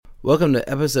Welcome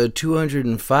to episode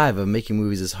 205 of Making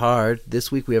Movies is Hard.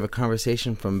 This week we have a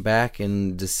conversation from back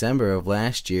in December of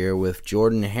last year with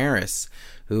Jordan Harris,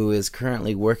 who is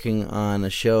currently working on a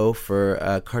show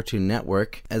for Cartoon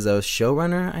Network as a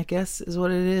showrunner, I guess is what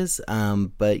it is.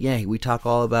 But yeah, we talk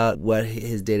all about what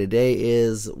his day-to-day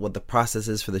is, what the process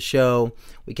is for the show.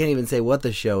 We can't even say what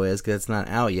the show is because it's not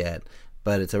out yet.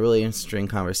 But it's a really interesting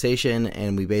conversation,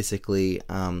 and we basically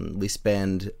we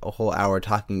spend a whole hour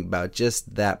talking about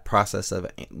just that process of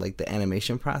like the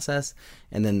animation process,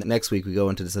 and then next week we go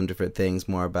into some different things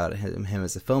more about him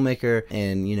as a filmmaker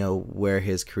and where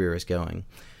his career is going.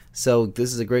 So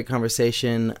this is a great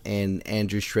conversation, and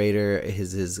Andrew Schrader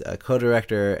is his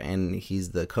co-director, and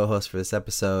he's the co-host for this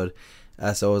episode.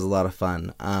 So it was a lot of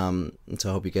fun. So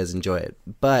I hope you guys enjoy it.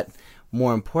 But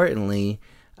more importantly,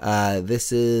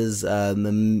 this is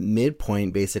the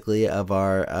midpoint, basically, of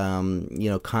our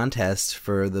contest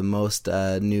for the most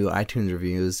new iTunes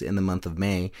reviews in the month of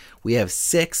May. We have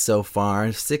 6 so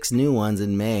far, 6 new ones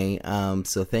in May.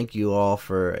 So thank you all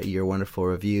for your wonderful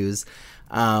reviews.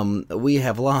 We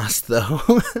have lost, though.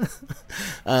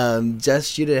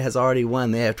 Just Shoot It has already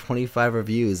won. They have 25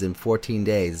 reviews in 14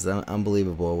 days.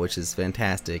 Unbelievable, which is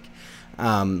fantastic.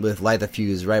 With Light the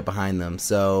Fuse right behind them.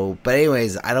 So, but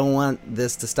anyways, I don't want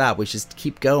this to stop. We should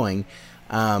keep going.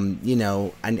 I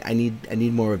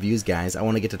need more reviews, guys. I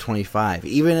want to get to 25.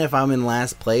 Even if I'm in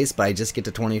last place, but I just get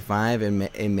to 25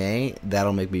 in May,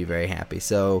 that'll make me very happy.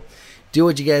 So, do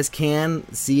what you guys can.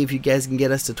 See if you guys can get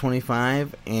us to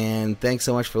 25. And thanks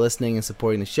so much for listening and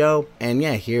supporting the show. And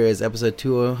yeah, here is episode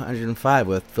 205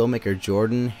 with filmmaker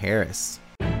Jordan Harris.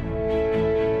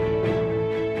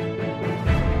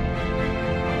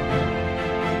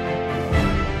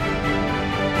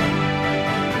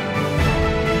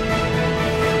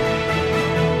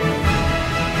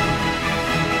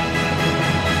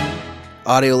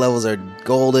 Audio levels are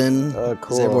golden. Oh,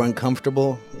 cool. Is everyone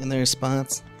comfortable in their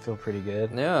spots? Feel pretty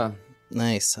good. Yeah.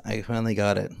 Nice. I finally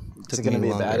got it. Is it going to be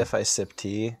bad if I sip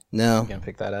tea? No. You going to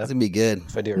pick that up? It's going to be good.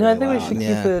 If I do it No, really I think loud. we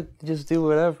should keep it, just do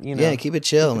whatever, Yeah, keep it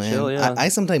chill, man. Chill, yeah. I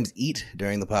sometimes eat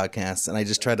during the podcast, and I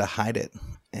just try to hide it.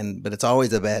 But it's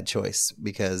always a bad choice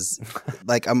because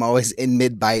like I'm always in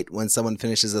mid-bite when someone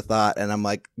finishes a thought, and I'm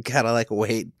like, gotta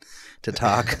wait to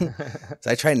talk.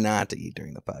 So I try not to eat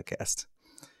during the podcast.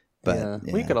 But yeah.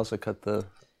 We could also cut the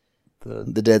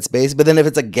dead space. But then if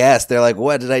it's a guest, they're like,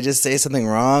 what, did I just say something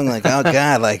wrong? Like, oh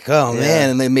God, oh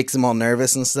man. And it makes them all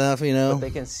nervous and stuff, But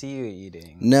they can see you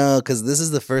eating. No, because this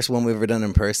is the first one we've ever done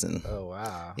in person. Oh,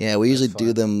 wow. Yeah, we usually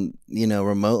do them,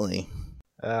 remotely.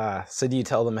 So do you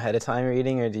tell them ahead of time you're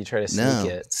eating, or do you try to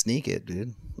sneak it? Sneak it,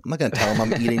 dude. I'm not going to tell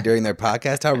them I'm eating during their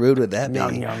podcast. How rude would that be?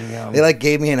 Yum, yum, yum. They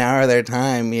gave me an hour of their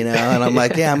time, and I'm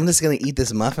like, yeah, I'm just going to eat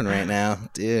this muffin right now,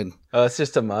 dude. Oh, it's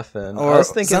just a muffin. Or I was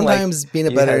thinking sometimes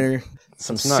peanut butter.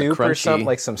 Some It's not soup or crunchy. something,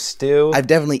 like some stew. I've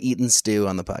definitely eaten stew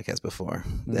on the podcast before.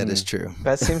 That is true.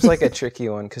 That seems like a tricky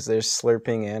one because there's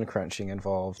slurping and crunching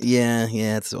involved. Yeah,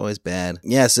 it's always bad.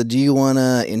 Yeah, so do you want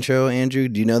to intro, Andrew?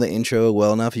 Do you know the intro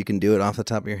well enough you can do it off the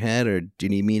top of your head, or do you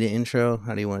need me to intro?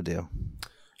 How do you want to do?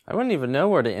 I wouldn't even know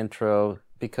where to intro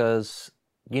because,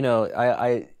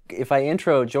 I if I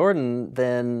intro Jordan,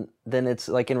 then it's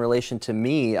like in relation to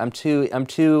me. I'm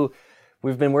too.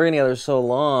 We've been working together so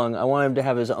long. I want him to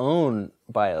have his own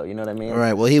bio. You know what I mean? All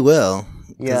right. Well, he will.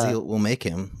 Because Yeah. we'll make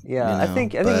him. Yeah. I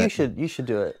think you should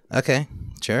do it. Okay.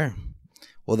 Sure.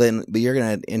 Well, but you're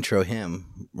gonna intro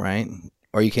him, right?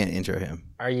 Or you can't intro him.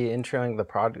 Are you introing the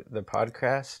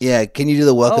podcast? Yeah. Can you do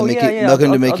the welcome? Yeah. Welcome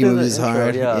to I'll Making do the Movies intro,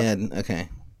 Hard. yeah. Okay.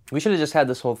 We should have just had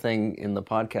this whole thing in the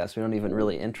podcast. We don't even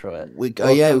really intro it.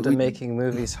 Welcome to Making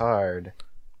Movies Hard.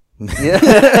 Yeah.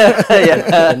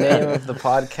 The name of the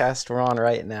podcast we're on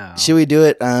right now. Should we do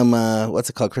it? What's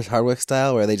it called? Chris Hardwick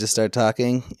style, where they just start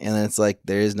talking, and then it's like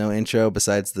there is no intro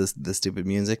besides the stupid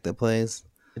music that plays.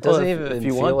 It doesn't Well, even if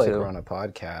you feel want like to. we're on a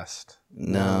podcast.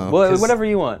 No. Well, whatever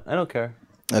you want. I don't care.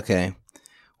 Okay.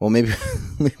 Well, maybe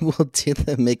we'll do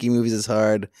the Making Movies is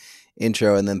Hard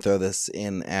intro and then throw this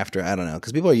in after. I don't know,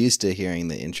 because people are used to hearing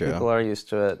the intro. People are used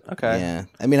to it. Okay. Yeah.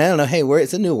 I mean, I don't know. Hey,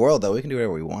 it's a new world, though. We can do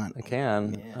whatever we want. I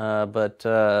can.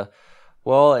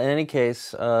 Well, in any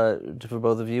case, for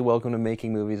both of you, welcome to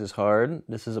Making Movies is Hard.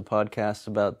 This is a podcast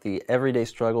about the everyday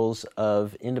struggles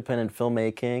of independent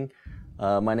filmmaking.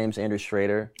 My name's Andrew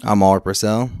Schrader. I'm Alrik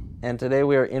Purcell. And today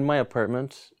we are in my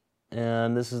apartment,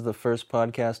 and this is the first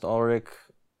podcast, Alrik,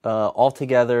 all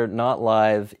together, not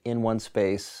live, in one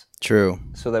space. True.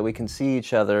 So that we can see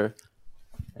each other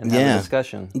and have a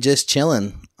discussion. Just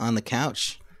chilling on the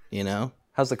couch,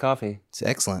 How's the coffee? It's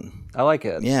excellent. I like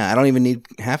it. Yeah, I don't even need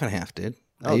half and half, dude.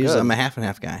 Oh, good. I'm a half and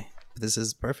half guy. This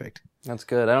is perfect. That's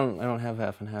good. I don't have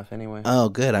half and half anyway. Oh,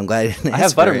 good. I'm glad you didn't I have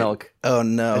ask for it. buttermilk, Oh,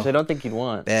 no. which I don't think you'd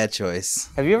want. Bad choice.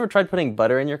 Have you ever tried putting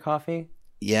butter in your coffee?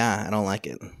 Yeah, I don't like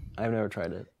it. I've never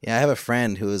tried it. Yeah, I have a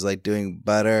friend who was like doing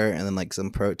butter and then like some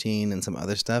protein and some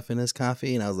other stuff in his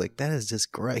coffee, and I was like, that is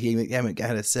just gross. He haven't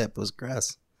got a sip. It was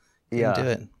gross. Yeah. Couldn't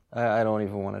do it. I don't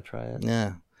even want to try it.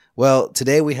 Yeah. Well,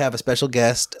 today we have a special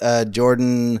guest,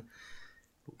 Jordan.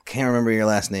 Can't remember your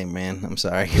last name, man. I'm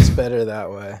sorry. It's better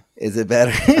that way. Is it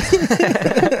better?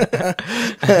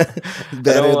 I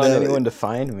don't want anyone to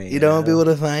find me. You don't want people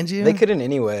to find you? They couldn't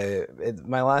anyway.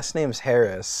 My last name's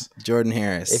Harris. Jordan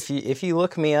Harris. If you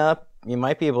look me up, you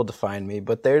might be able to find me.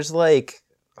 But there's like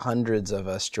hundreds of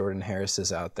us Jordan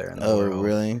Harrises out there in the world. Oh,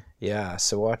 really? Yeah.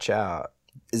 So watch out.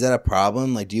 Is that a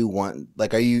problem? Like, do you want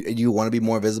do you want to be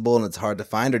more visible and it's hard to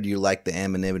find, or do you like the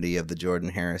anonymity of the Jordan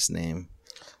Harris name?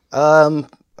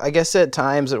 I guess at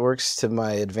times it works to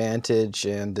my advantage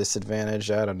and disadvantage.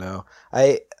 I don't know.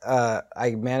 I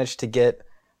managed to get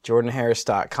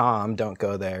jordanharris.com. Don't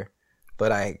go there,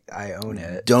 but I own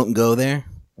it. Don't go there?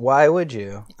 Why would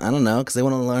you? I don't know, because they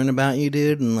want to learn about you,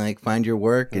 dude, and like find your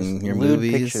work and your Lewd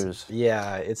movies. pictures.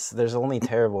 Yeah, there's only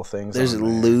terrible things. There's on there.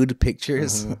 lewd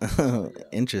pictures.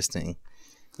 Interesting.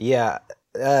 Yeah,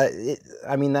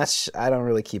 I mean I don't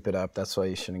really keep it up. That's why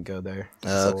you shouldn't go there.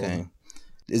 Okay.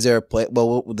 Is there a place?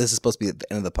 Well, this is supposed to be at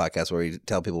the end of the podcast where you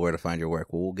tell people where to find your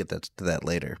work. Well, we'll get to that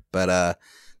later. But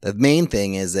the main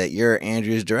thing is that you're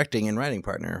Andrew's directing and writing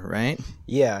partner, right?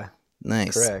 Yeah.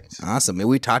 Nice. Correct. Awesome. And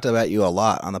we talked about you a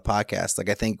lot on the podcast. Like,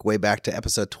 I think way back to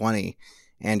episode 20,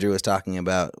 Andrew was talking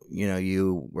about,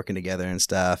 you working together and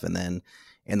stuff. And then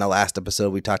in the last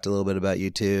episode, we talked a little bit about you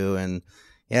too. And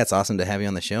yeah, it's awesome to have you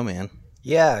on the show, man.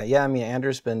 Yeah. I mean,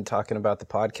 Andrew's been talking about the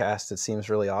podcast. It seems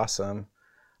really awesome.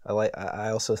 I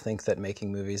also think that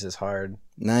making movies is hard.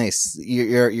 Nice.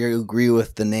 You agree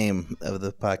with the name of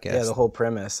the podcast? Yeah, the whole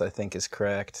premise I think is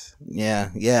correct.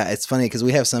 Yeah. It's funny because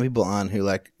we have some people on who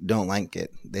don't like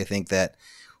it. They think that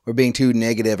we're being too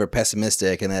negative or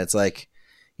pessimistic, and that it's like,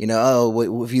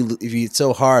 if you it's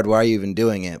so hard, why are you even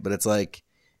doing it? But it's like,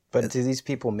 but do these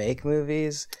people make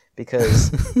movies?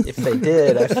 Because if they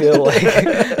did, I feel like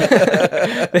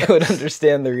they would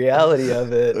understand the reality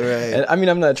of it. Right. And I mean,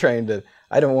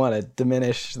 I don't want to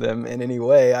diminish them in any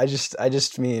way. I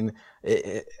just mean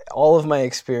all of my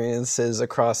experiences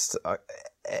across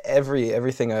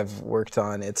everything I've worked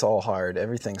on, it's all hard.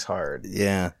 Everything's hard.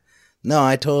 Yeah. No,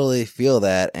 I totally feel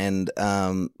that. And,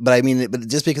 but I mean, but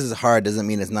just because it's hard doesn't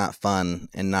mean it's not fun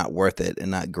and not worth it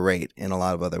and not great in a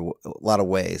lot of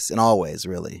ways, in all ways,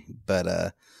 really.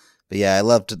 But yeah,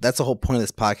 that's the whole point of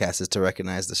this podcast, is to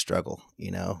recognize the struggle,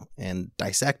 and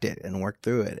dissect it and work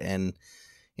through it. And,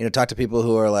 talk to people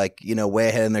who are like, way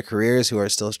ahead in their careers, who are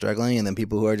still struggling, and then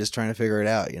people who are just trying to figure it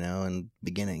out, and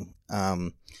beginning.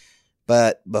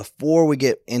 But before we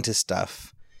get into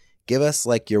stuff, give us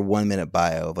like your 1-minute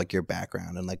bio of like your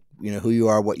background and like, who you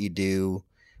are, what you do,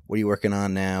 what are you working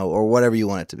on now, or whatever you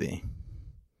want it to be.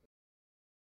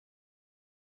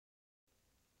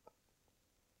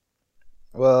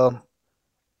 Well,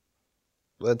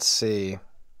 let's see.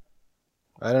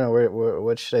 I don't know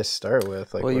what should I start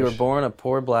with. Like, well, you were born a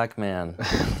poor black man.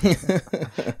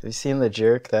 Have you seen The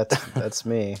Jerk? That's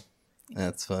me.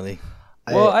 That's funny.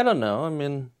 Well, I don't know. I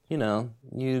mean, these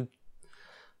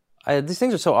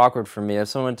things are so awkward for me. If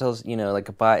someone tells,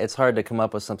 it's hard to come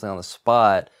up with something on the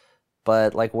spot.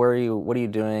 But like, what are you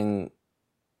doing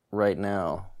right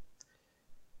now?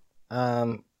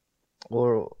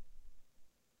 Well,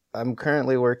 I'm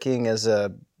currently working as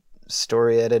a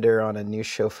story editor on a new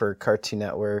show for Cartoon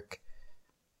Network.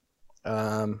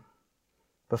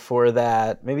 Before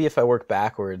that, maybe if I work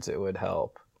backwards, it would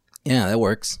help. Yeah, that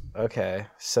works. Okay,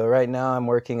 so right now I'm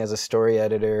working as a story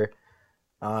editor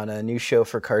on a new show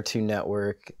for Cartoon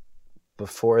Network.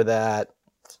 Before that,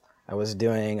 I was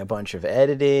doing a bunch of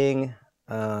editing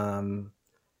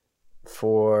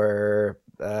for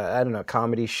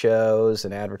comedy shows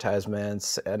and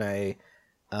advertisements, and I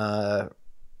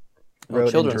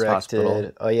wrote and directed.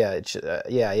 Hospital. Oh yeah,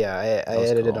 I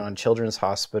edited on Children's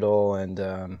Hospital and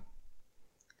a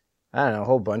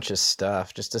whole bunch of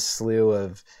stuff. Just a slew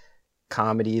of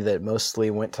comedy that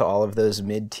mostly went to all of those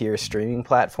mid-tier streaming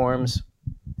platforms.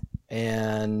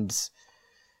 And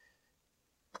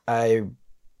I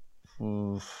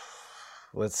wrote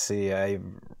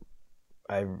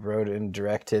and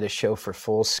directed a show for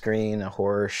Full Screen, a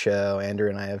horror show. Andrew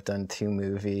and I have done 2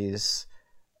 movies.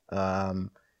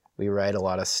 We write a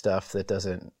lot of stuff that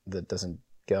doesn't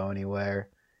go anywhere.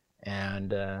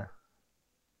 And I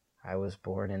was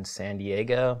born in San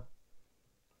Diego.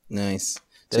 Nice.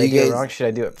 Did I do it wrong? Should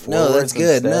I do it forwards? No, that's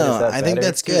good. instead? No, Is that I think better?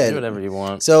 that's good. Do whatever you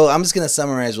want. So I'm just going to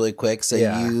summarize really quick. So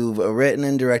Yeah. you've written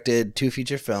and directed 2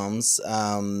 feature films,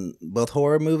 both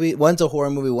horror movie. One's a horror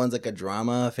movie, one's like a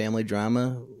drama, family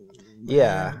drama.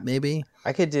 Yeah. Maybe.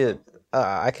 I could do.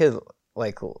 I could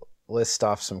like list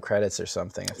off some credits or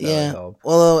something if that would help.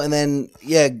 Well, and then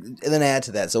add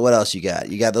to that. So what else you got?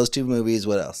 You got those 2 movies.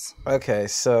 What else? Okay,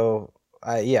 so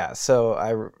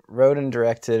I wrote and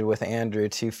directed with Andrew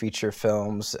 2 feature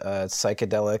films,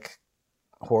 psychedelic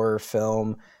horror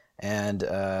film and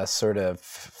sort of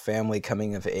family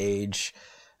coming of age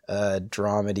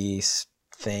dramedy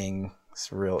thing.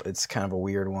 It's kind of a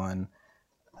weird one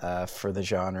for the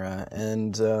genre,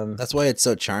 and That's why it's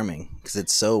so charming, because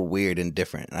it's so weird and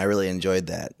different. And I really enjoyed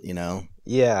that.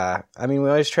 Yeah, I mean, we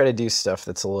always try to do stuff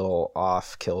that's a little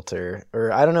off kilter,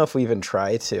 or I don't know if we even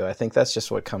try to. I think that's just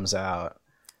what comes out.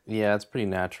 Yeah, it's pretty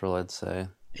natural, I'd say.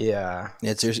 Yeah,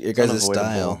 It's your guys' unavoidable.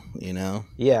 style.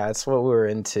 yeah, it's what we were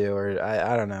into, or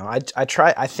I don't know. I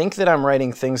try. I think that I'm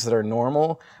writing things that are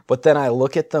normal, but then I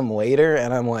look at them later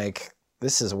and I'm like,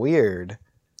 this is weird.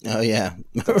 Oh yeah,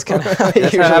 That's kind of how it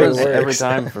That's usually how it happens works. every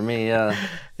time for me, yeah.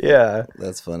 Yeah.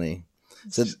 that's funny.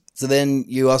 So then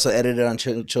you also edited on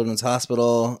Children's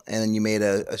Hospital, and then you made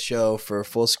a show for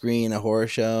Full Screen, a horror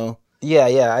show. Yeah.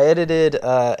 I edited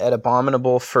at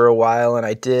Abominable for a while, and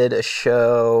I did a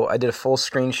full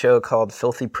screen show called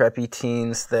Filthy Preppy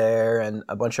Teens there, and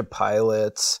a bunch of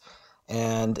pilots,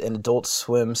 and an Adult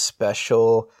Swim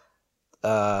special,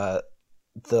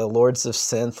 The Lords of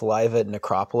Synth live at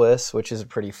Necropolis, which is a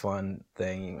pretty fun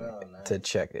thing to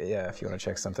check. Yeah, if you want to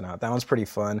check something out. That one's pretty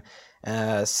fun.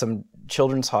 Some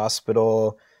Children's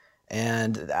Hospital,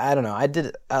 and I don't know.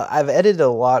 I've edited a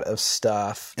lot of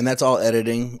stuff. And that's all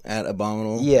editing at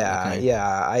Abominable? Yeah, Okay. yeah.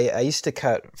 I used to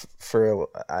cut for,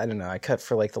 I don't know, I cut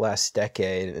for like the last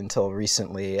decade until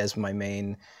recently as my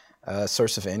main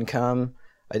source of income.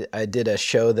 I did a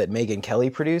show that Megyn Kelly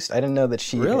produced. I didn't know that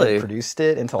she Really? had produced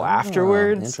it until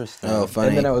afterwards. Interesting. Oh, funny.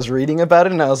 And then I was reading about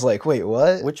it and I was like, wait,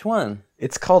 what? Which one?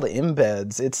 It's called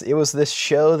Embeds. It was this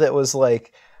show that was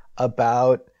like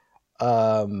about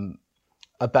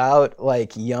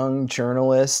like young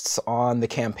journalists on the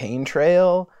campaign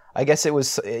trail. I guess it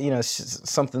was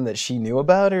something that she knew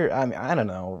about her. I mean, I don't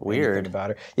know Weird. anything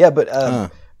about her. Yeah, but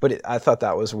I thought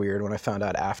that was weird when I found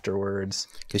out afterwards.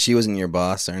 Because she wasn't your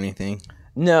boss or anything?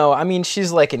 No, I mean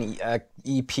she's like an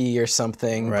EP or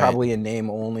something, Right. probably a name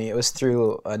only. It was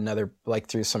through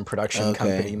through some production Okay.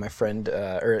 company. My friend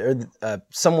or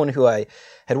someone who I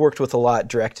had worked with a lot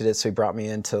directed it, so he brought me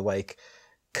in to like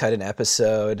cut an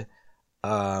episode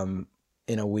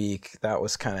in a week. That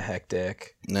was kind of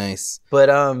hectic. Nice. But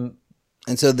And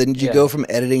so then did you Yeah. go from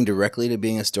editing directly to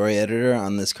being a story editor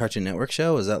on this Cartoon Network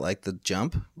show? Was that like the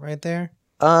jump right there?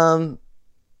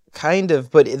 kind of,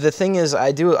 but the thing is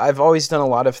I've always done a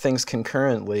lot of things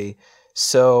concurrently.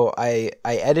 So I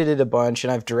edited a bunch,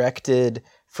 and I've directed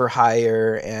for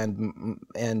hire and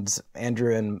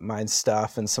Andrew and mine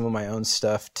stuff and some of my own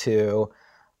stuff too.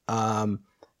 And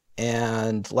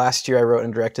last year I wrote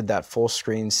and directed that full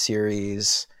screen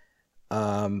series.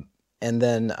 And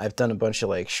then I've done a bunch of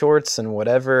like shorts and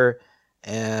whatever.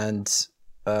 And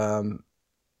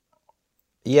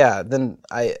then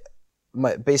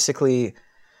basically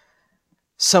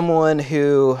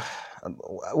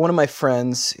one of my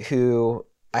friends who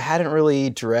I hadn't really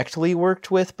directly worked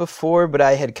with before, but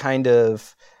I had kind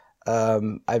of,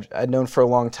 I'd known for a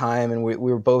long time, and we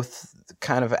were both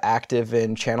kind of active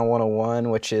in Channel 101,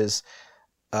 which is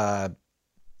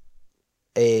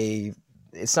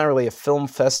it's not really a film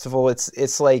festival.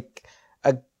 It's like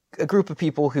a group of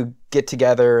people who get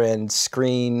together and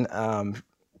screen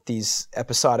these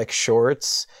episodic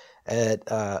shorts at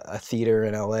a theater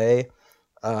in LA.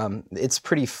 It's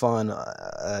pretty fun.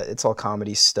 It's all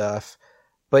comedy stuff.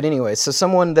 But anyway, so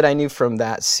someone that I knew from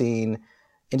that scene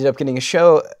ended up getting a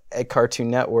show at Cartoon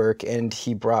Network, and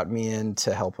he brought me in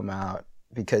to help him out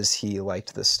because he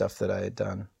liked the stuff that I had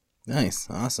done. Nice.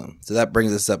 Awesome. So that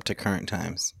brings us up to current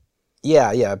times.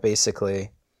 Yeah,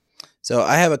 basically. So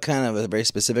I have a kind of a very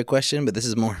specific question, but this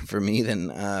is more for me than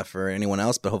for anyone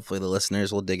else, but hopefully the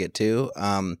listeners will dig it too.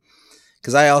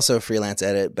 Because I also freelance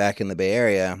edit back in the Bay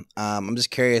Area. I'm just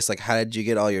curious, like, how did you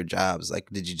get all your jobs? Like,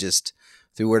 did you just,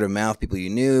 through word of mouth, people you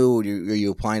knew? Were you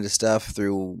applying to stuff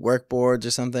through work boards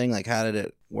or something? Like, how did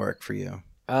it work for you?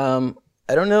 I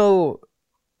don't know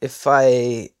if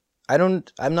I'm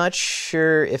not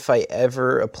sure if I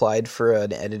ever applied for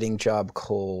an editing job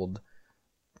cold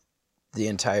the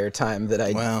entire time that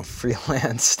I Wow.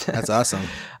 freelanced. That's awesome.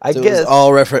 I So it guess was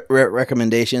all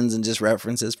recommendations and just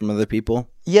references from other people?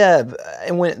 Yeah,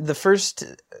 and when the first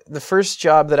the first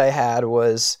job that I had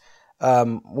was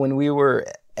when we were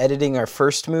editing our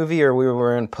first movie, or we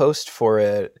were in post for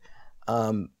it.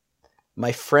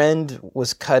 My friend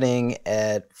was cutting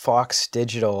at Fox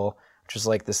Digital, which was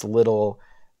like this little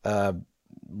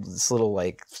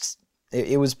like,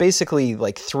 it was basically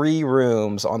like 3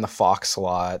 rooms on the Fox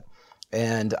lot.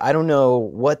 And I don't know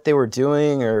what they were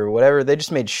doing or whatever. They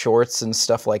just made shorts and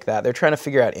stuff like that. They're trying to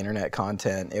figure out internet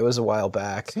content. It was a while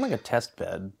back. Seemed like a test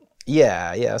bed.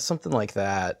 Yeah, something like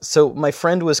that. So my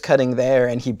friend was cutting there,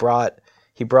 and he brought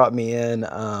me in,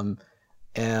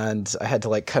 and I had to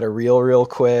like cut a reel real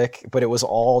quick, but it was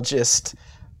all just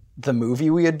the movie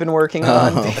we had been working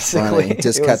on, basically. Funny.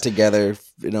 Just cut together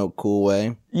in a cool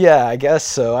way. Yeah, I guess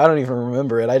so. I don't even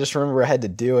remember it. I just remember I had to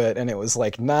do it, and it was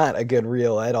like not a good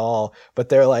reel at all. But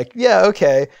they're like, yeah,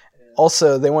 okay.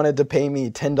 Also, they wanted to pay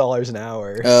me $10 an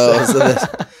hour. Oh,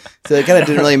 so it kind of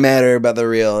didn't really matter about the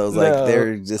reel. It was like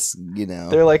they're just,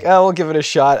 They're like, oh, we'll give it a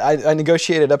shot. I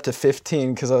negotiated up to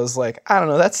 15 because I was like, I don't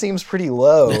know, that seems pretty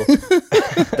low.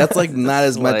 That's like not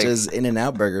as much as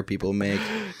In-N-Out Burger people make.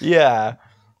 Yeah.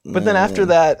 But then after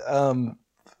that,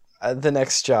 the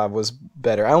next job was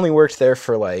better. I only worked there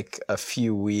for like a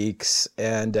few weeks,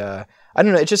 and I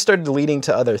don't know, it just started leading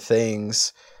to other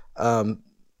things.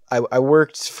 I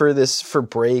worked for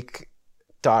Break.com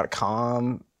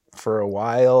for a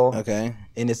while. Okay.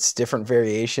 In its different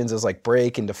variations. It was like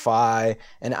Break and Defy,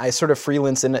 and I sort of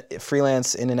freelance in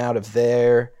and out of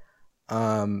there.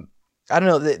 I don't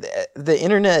know, the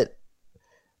internet.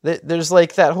 There's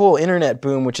like that whole internet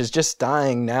boom, which is just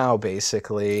dying now,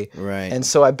 basically. Right. And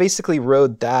so I basically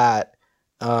rode that,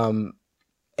 and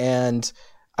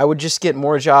I would just get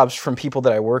more jobs from people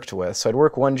that I worked with. So I'd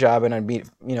work one job and I'd meet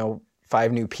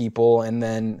 5 new people, and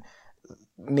then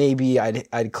maybe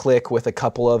I'd click with a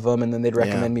couple of them, and then they'd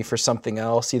recommend me for something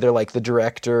else, either like the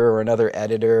director or another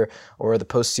editor or the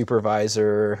post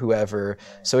supervisor or whoever.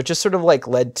 So it just sort of like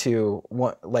led to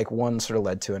one sort of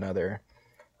led to another.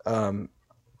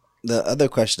 The other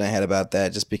question I had about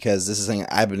that, just because this is something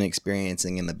I've been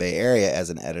experiencing in the Bay Area as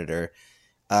an editor,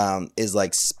 is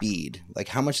like speed. Like,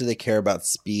 how much do they care about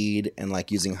speed and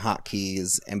like using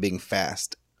hotkeys and being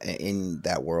fast in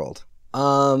that world?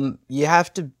 You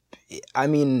have to. I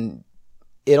mean,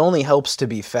 it only helps to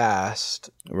be fast.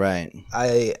 Right.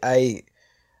 I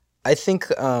think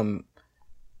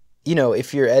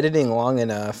if you're editing long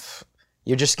enough,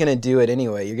 you're just going to do it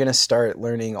anyway. You're going to start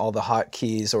learning all the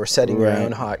hotkeys or setting your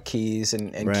own hotkeys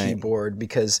and keyboard,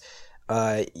 because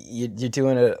you're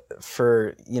doing it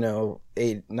for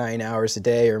 8-9 hours a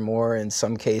day or more in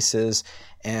some cases,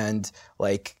 and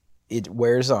like it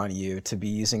wears on you to be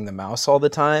using the mouse all the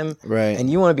time. Right. And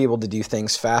you want to be able to do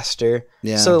things faster.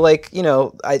 Yeah. So like,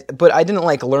 but I didn't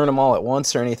like learn them all at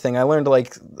once or anything. I learned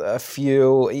like a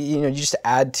few, you just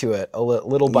add to it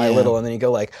little by little. And then you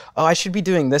go like, oh, I should be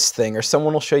doing this thing, or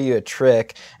someone will show you a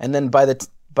trick. And then by a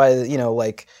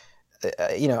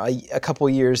couple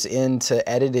years into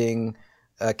editing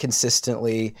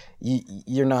consistently,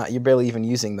 you're barely even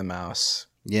using the mouse.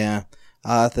 Yeah.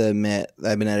 I'll have to admit,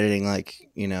 I've been editing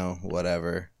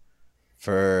whatever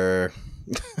for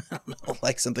I don't know,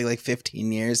 like something like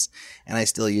 15 years, and I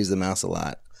still use the mouse a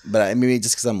lot. But maybe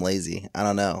just because I'm lazy. I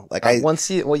don't know. Like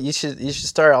you should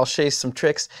start. I'll show you some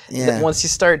tricks. Yeah. Once you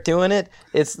start doing it,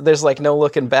 there's like no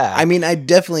looking back. I mean, I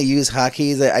definitely use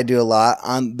hotkeys. I do a lot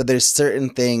but there's certain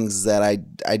things that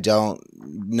I don't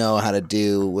know how to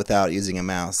do without using a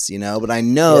mouse, But I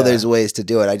know there's ways to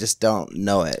do it. I just don't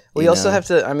know it. Well, you also have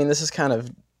to. I mean, this is kind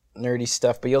of nerdy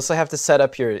stuff, but you also have to set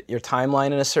up your timeline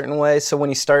in a certain way. So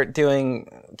when you start doing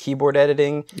keyboard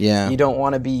editing, you don't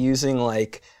want to be using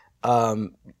like.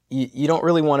 You don't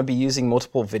really want to be using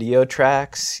multiple video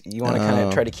tracks. You want to kind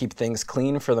of try to keep things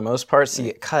clean for the most part, so you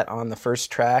get cut on the first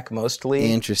track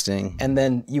mostly. Interesting. And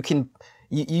then you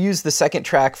use the second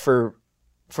track for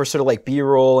sort of like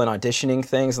B-roll and auditioning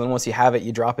things, and then once you have it,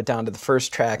 you drop it down to the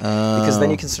first track, because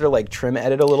then you can sort of like trim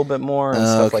edit a little bit more and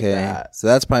stuff like that. So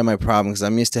that's probably my problem, because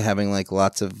I'm used to having like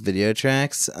lots of video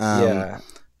tracks.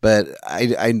 But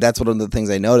I that's one of the things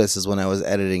I noticed is when I was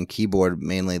editing keyboard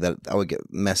mainly, that I would get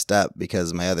messed up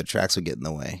because my other tracks would get in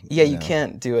the way. Yeah, you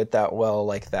can't do it that well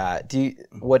like that.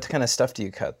 What kind of stuff do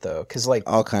you cut though? Because like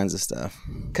all kinds of stuff.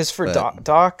 Because for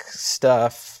doc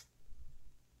stuff,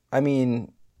 I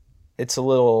mean, it's a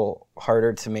little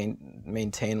harder to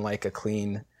maintain like a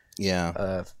clean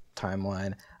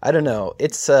timeline. I don't know.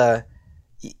 It's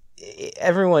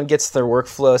everyone gets their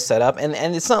workflow set up, and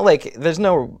it's not like there's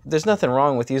nothing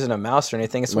wrong with using a mouse or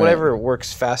anything. It's whatever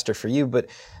works faster for you.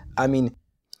 But I mean,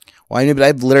 well, I knew, but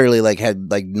I've literally like had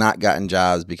like not gotten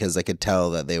jobs because I could tell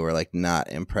that they were like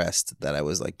not impressed that I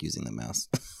was like using the mouse.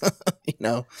 you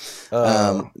know,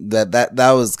 Oh.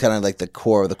 that was kind of like the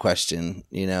core of the question,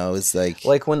 you know, it's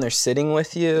Like when they're sitting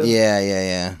with you?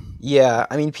 yeah. Yeah,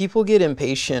 I mean, people get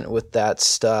impatient with that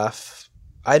stuff.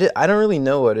 I don't really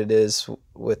know what it is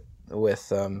with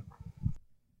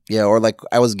Yeah, or like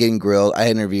I was getting grilled. I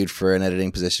had interviewed for an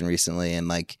editing position recently, and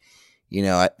like, you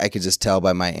know, I could just tell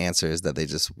by my answers that they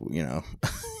just, you know,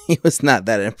 he was not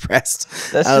that impressed.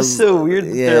 That's just so weird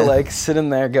that they're like sitting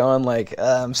there going like,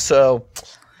 so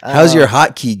how's your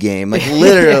hotkey game? Like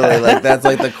literally, like that's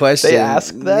like the question. They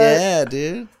ask that? Yeah,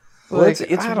 dude. Well, like,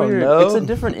 it's I don't weird. know. It's a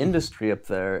different industry up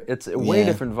there. It's a way Yeah.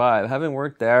 different vibe. Having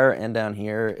worked there and down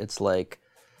here, it's like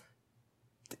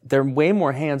they're way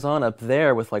more hands-on up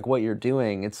there with like what you're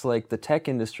doing. It's like the tech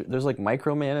industry. There's like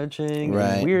micromanaging Right.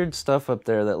 and weird stuff up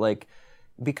there that like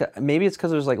because maybe it's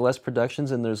because there's like less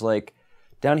productions and there's like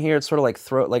down here it's sort of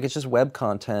like it's just web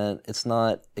content. It's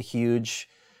not a huge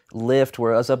lift.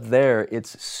 Whereas up there,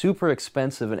 it's super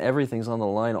expensive and everything's on the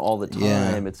line all the time.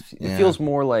 Yeah. It feels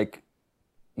more like,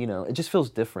 you know, it just feels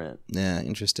different. Yeah,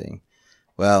 interesting.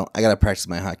 Well, I gotta practice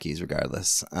my hotkeys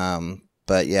regardless.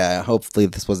 But yeah, hopefully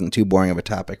this wasn't too boring of a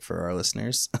topic for our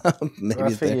listeners. Maybe I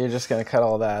figure you're just gonna cut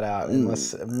all that out,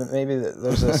 unless maybe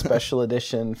there's a special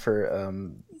edition for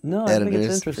No, I think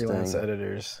it's Editors, freelance interesting.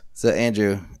 editors. So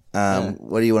Andrew,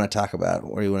 what do you want to talk about?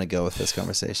 Where do you want to go with this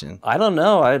conversation? I don't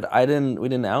know. We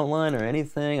didn't outline or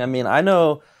anything. I mean, I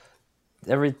know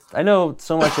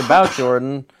so much about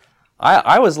Jordan.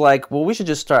 I was like, well, we should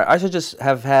just start. I should just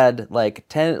have had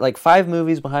like 5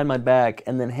 movies behind my back,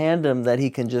 and then hand him that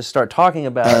he can just start talking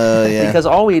about. Yeah. Because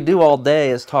all we do all day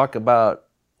is talk about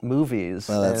movies.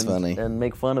 Well, that's funny. And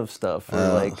make fun of stuff, or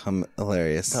like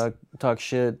Hilarious. talk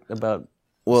shit about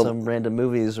Well- some random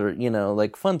movies, or you know,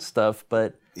 like fun stuff.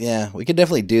 But Yeah, we could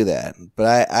definitely do that.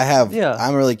 But Yeah.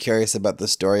 I'm really curious about the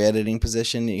story editing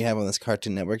position that you have on this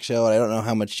Cartoon Network show. I don't know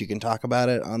how much you can talk about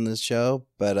it on this show,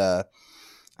 but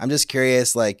I'm just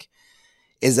curious, like,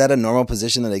 is that a normal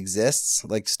position that exists,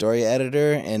 like story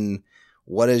editor? And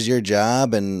what is your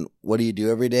job and what do you do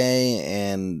every day?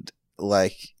 And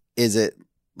like, is it,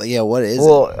 like, yeah, what is it?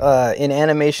 Well, in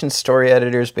animation, story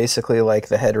editor is basically like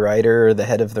the head writer or the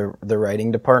head of the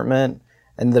writing department.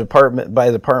 And the department,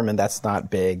 by department, that's not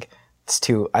big.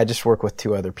 I just work with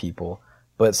 2 other people.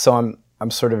 But so I'm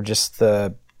sort of just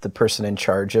the person in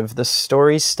charge of the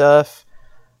story stuff.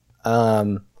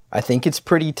 I think it's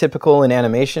pretty typical in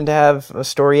animation to have a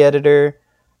story editor.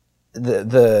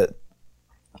 The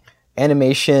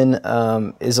animation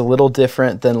is a little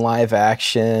different than live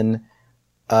action.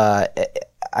 I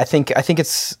think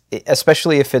it's,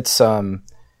 especially if it's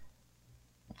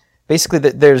basically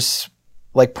there's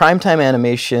like primetime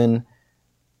animation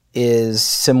is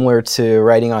similar to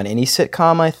writing on any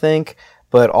sitcom, I think,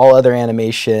 but all other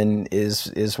animation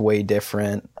is way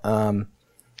different.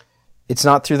 It's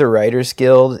not through the Writers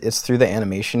Guild, it's through the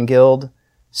Animation Guild.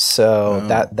 So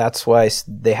that's why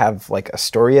they have like a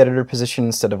story editor position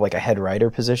instead of like a head writer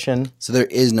position. So there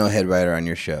is no head writer on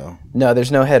your show. No,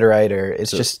 there's no head writer.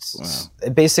 It's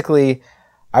basically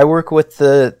I work with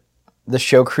the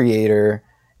show creator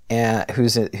and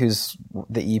who's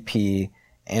the EP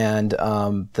and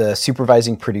the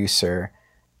supervising producer.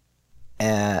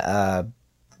 But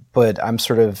I'm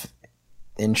sort of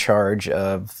in charge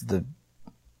of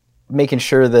making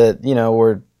sure that, you know,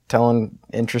 we're telling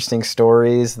interesting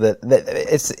stories that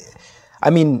it's, I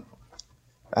mean,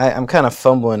 I'm kind of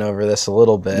fumbling over this a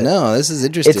little bit. No, this is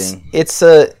interesting.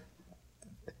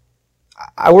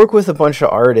 I work with a bunch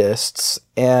of artists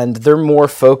and they're more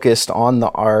focused on the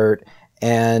art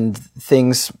and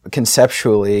things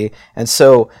conceptually. And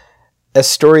so as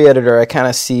story editor, I kind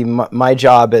of see my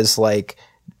job as like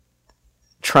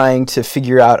trying to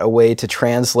figure out a way to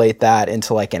translate that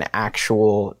into like an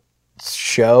actual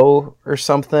show or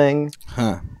something.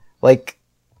 Like,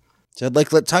 so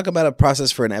like, let's talk about a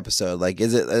process for an episode. Like,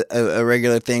 is it a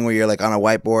regular thing where you're like on a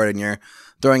whiteboard and you're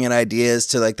throwing in ideas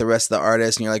to like the rest of the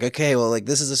artists and you're like, okay, well, like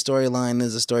this is a storyline, this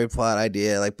is a story plot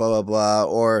idea, like blah, blah, blah.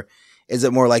 Or is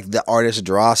it more like the artists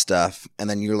draw stuff and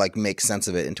then you like make sense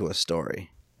of it into a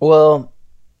story? well,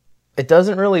 it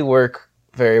doesn't really work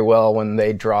very well when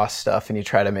they draw stuff and you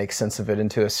try to make sense of it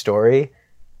into a story.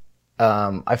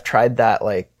 I've tried that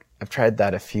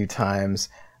a few times,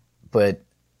 but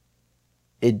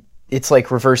it's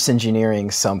like reverse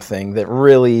engineering something that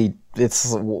really,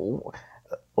 it's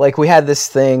like we had this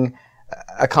thing,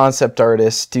 a concept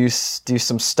artist do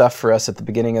some stuff for us at the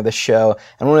beginning of the show,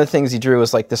 and one of the things he drew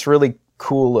was like this really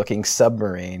cool looking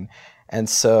submarine, and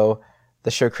so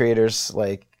the show creators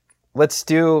like, let's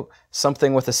do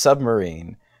something with a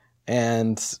submarine,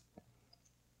 and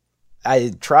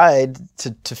I tried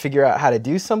to figure out how to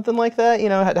do something like that,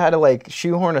 how to like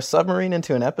shoehorn a submarine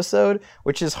into an episode,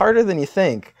 which is harder than you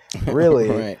think, really,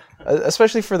 Right.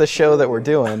 Especially for the show that we're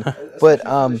doing. But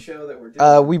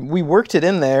we worked it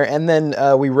in there, and then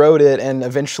we wrote it, and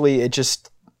eventually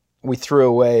we threw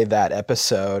away that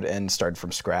episode and started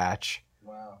from scratch.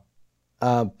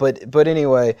 Wow. But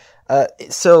anyway,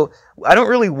 so I don't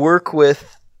really work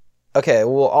with. Okay,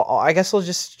 well, I guess I'll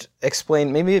just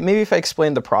explain. Maybe if I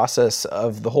explained the process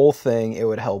of the whole thing, it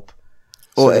would help.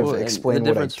 Explain the what I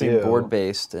difference between do. board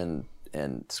based and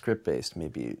script based,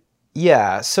 maybe.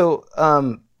 Yeah. So.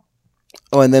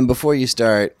 And then before you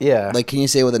start, Yeah. like, can you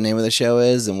say what the name of the show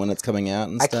is and when it's coming out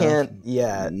and stuff? I can't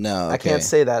yet. No, okay. I can't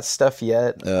say that stuff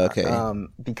yet. Okay.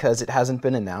 Because it hasn't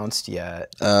been announced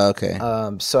yet. Okay.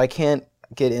 So I can't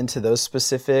get into those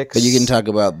specifics. But you can talk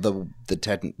about the I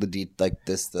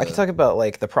can talk about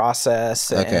like the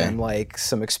process Okay. and like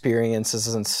some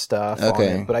experiences and stuff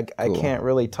Okay, on it, but I cool. can't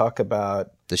really talk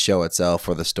about. the show itself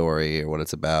or the story or what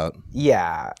it's about.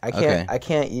 Yeah, I can't. Okay. I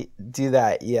can't do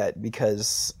that yet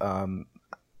because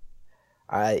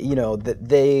that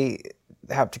they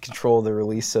have to control the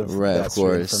release of Right, that of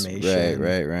sort of course. information.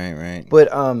 Right. But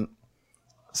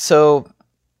so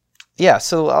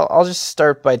I'll just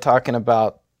start by talking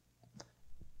about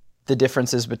the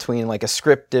differences between like a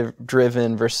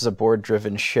script-driven versus a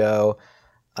board-driven show.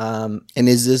 And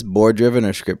is this board driven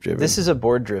or script driven? This is a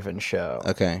board-driven show.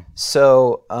 Okay.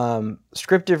 So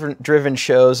script-driven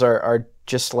shows are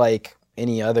just like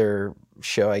any other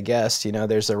show, I guess.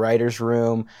 There's a writer's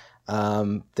room.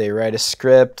 They write a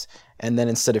script, and then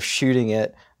instead of shooting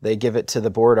it, they give it to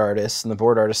the board artists, and the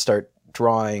board artists start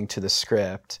drawing to the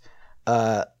script.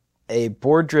 A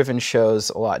board-driven show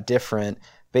is a lot different.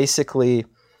 Basically,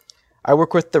 I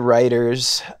work with the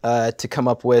writers to come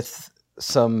up with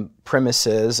some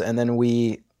premises, and then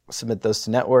we submit those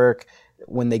to network.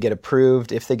 When they get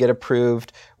approved, if they get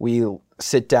approved, we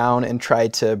sit down and try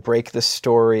to break the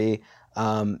story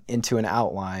into an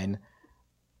outline.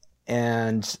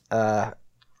 And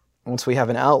once we have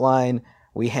an outline,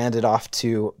 we hand it off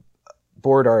to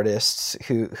board artists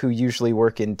who usually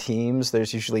work in teams.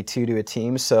 There's usually 2 to a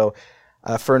team. So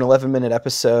for an 11-minute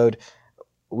episode,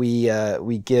 we're doing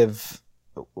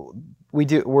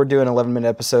 11-minute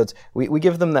episodes. We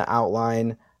give them the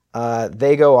outline.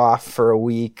 They go off for a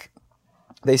week.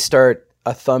 They start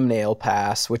a thumbnail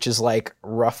pass, which is like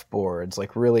rough boards,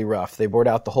 like really rough. They board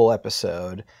out the whole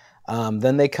episode.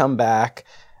 Then they come back.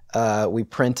 We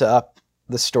print up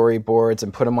the storyboards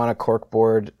and put them on a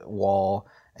corkboard wall.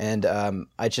 And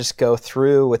I just go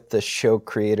through with the show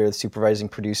creator, the supervising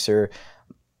producer,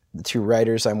 the 2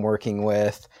 writers I'm working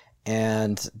with,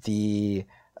 and the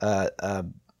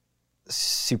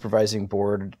supervising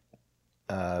board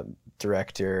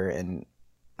director, and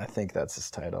I think that's his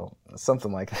title,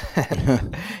 something like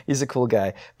that. He's a cool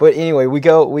guy. But anyway, we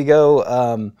go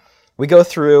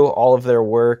through all of their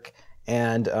work,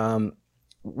 and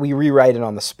we rewrite it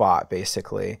on the spot,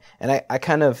 basically. And I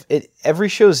kind of every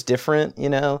show's different,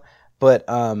 but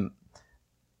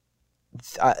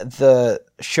the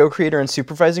show creator and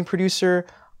supervising producer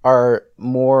are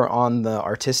more on the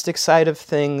artistic side of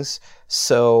things.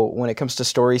 So when it comes to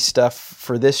story stuff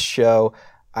for this show,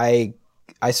 I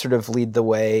sort of lead the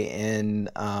way in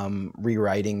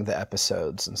rewriting the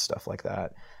episodes and stuff like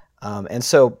that. And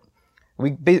so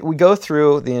we go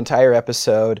through the entire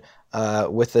episode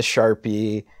with a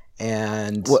Sharpie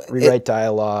and rewrite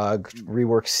dialogue,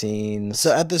 rework scenes.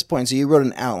 So at this point, you wrote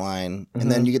an outline,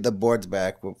 and then you get the boards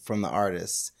back from the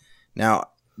artists. Now,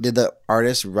 did the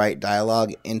artists write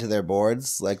dialogue into their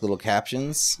boards, like little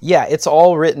captions? Yeah, it's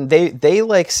all written. They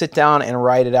like sit down and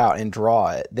write it out and draw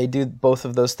it. They do both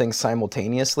of those things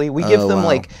simultaneously. We give them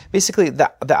like basically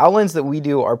the outlines that we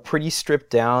do are pretty stripped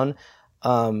down.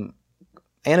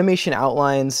 Animation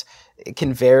outlines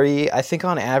can vary. I think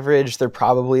on average they're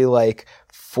probably like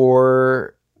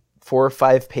 4 or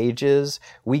 5 pages.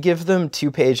 We give them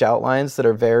 2-page outlines that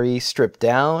are very stripped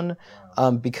down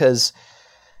because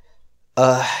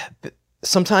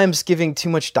sometimes giving too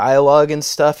much dialogue and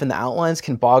stuff and the outlines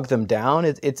can bog them down.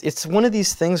 It's one of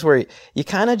these things where you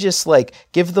kind of just like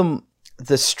give them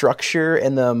the structure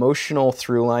and the emotional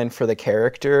through line for the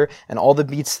character and all the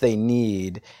beats they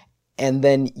need. And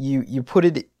then you put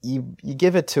it, you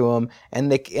give it to them,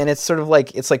 and it's sort of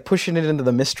like, it's like pushing it into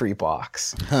the mystery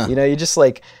box. Huh. You just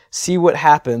like see what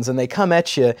happens, and they come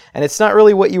at you, and it's not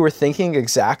really what you were thinking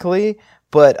exactly,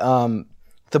 but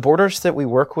the board artists that we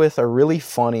work with are really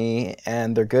funny,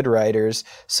 and they're good writers,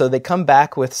 so they come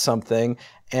back with something,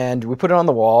 and we put it on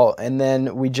the wall, and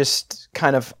then we just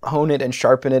kind of hone it and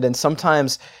sharpen it, and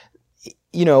sometimes,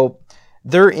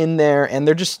 they're in there and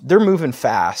they're moving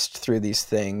fast through these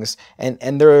things,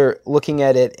 and they're looking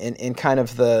at it in kind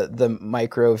of the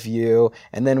micro view,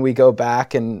 and then we go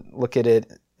back and look at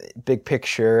it big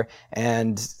picture,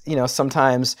 and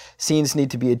sometimes scenes need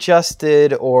to be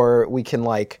adjusted, or we can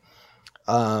like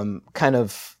kind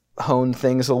of hone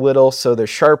things a little so they're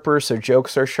sharper, so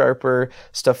jokes are sharper,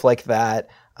 stuff like that.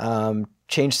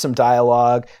 Change some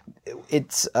dialogue.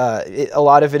 It's a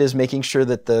lot of it is making sure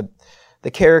that the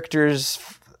characters,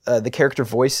 the character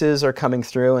voices are coming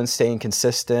through and staying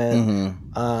consistent.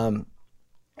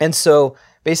 And so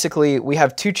basically we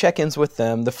have 2 check-ins with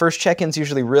them. The first check-in's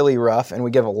usually really rough and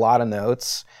we give a lot of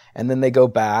notes, and then they go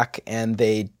back and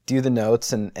they do the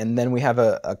notes, and then we have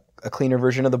a cleaner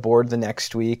version of the board the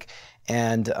next week,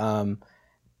 and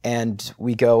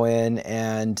we go in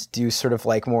and do sort of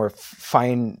like more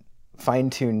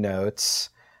fine-tuned notes,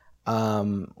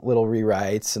 little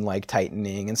rewrites and like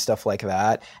tightening and stuff like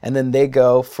that. And then they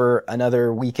go for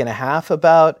another week and a half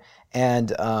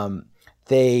and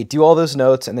they do all those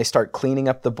notes and they start cleaning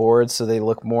up the boards so they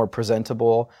look more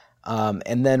presentable.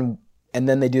 And then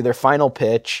they do their final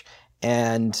pitch,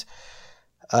 and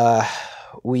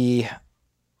we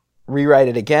rewrite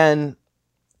it again,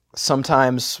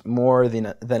 sometimes more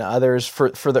than others.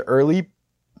 For the early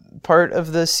part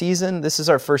of the season, this is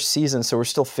our first season, so we're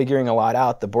still figuring a lot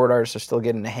out. The board artists are still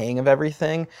getting the hang of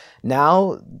everything.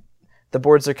 Now the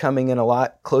boards are coming in a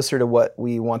lot closer to what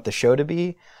we want the show to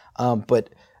be, but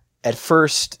at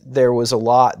first there was a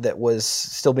lot that was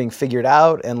still being figured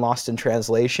out and lost in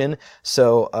translation.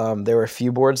 So there were a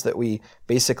few boards that we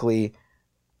basically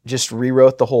just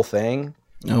rewrote the whole thing.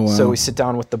 Oh, wow. So we sit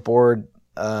down with the board,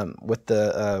 with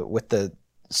the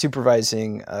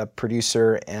supervising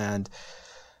producer and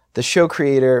the show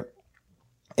creator,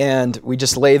 and we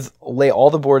just lay all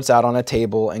the boards out on a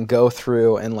table and go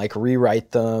through and like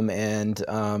rewrite them, and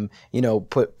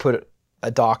put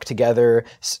a doc together.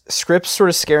 Scripts sort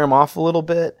of scare them off a little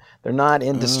bit. They're not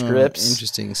into scripts.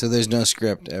 Interesting. So there's no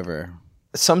script ever.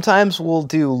 Sometimes we'll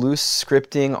do loose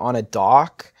scripting on a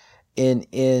doc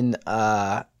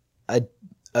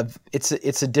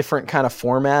it's a different kind of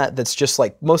format that's just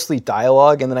like mostly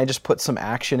dialogue, and then I just put some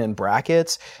action in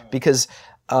brackets because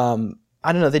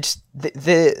I don't know,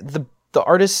 the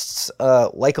artists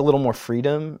like a little more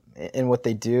freedom in what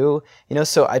they do,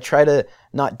 so I try to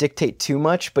not dictate too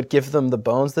much, but give them the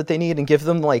bones that they need and give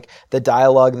them like the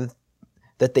dialogue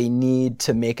that they need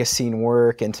to make a scene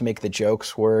work and to make the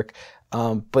jokes work.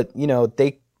 But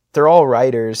they're all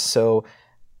writers, so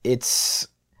it's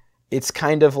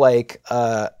kind of like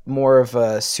more of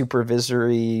a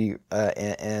supervisory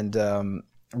and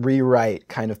rewrite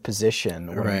kind of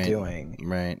position what I'm doing.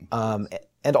 Right.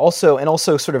 And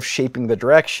also sort of shaping the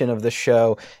direction of the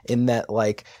show in that,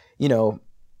 like,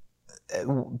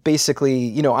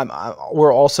 basically,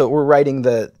 we're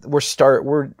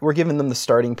giving them the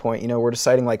starting point. We're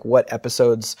deciding like what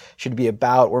episodes should be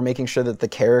about. We're making sure that the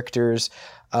characters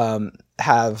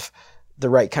have the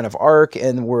right kind of arc,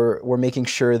 and we're making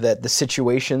sure that the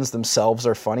situations themselves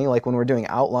are funny. Like when we're doing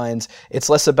outlines, it's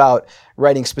less about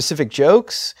writing specific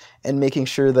jokes and making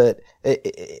sure that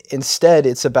instead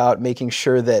it's about making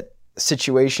sure that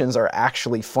situations are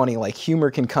actually funny. Like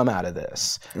humor can come out of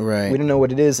this. Right. We don't know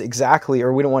what it is exactly,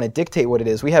 or we don't want to dictate what it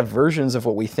is. We have versions of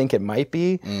what we think it might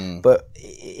be, but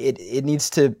it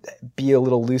needs to be a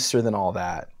little looser than all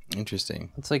that.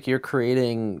 Interesting. It's like you're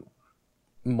creating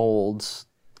molds,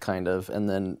 kind of, and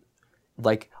then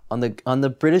like on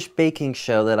the British baking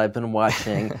show that I've been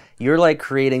watching, you're like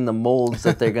creating the molds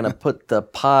that they're gonna put the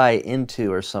pie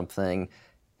into or something,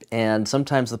 and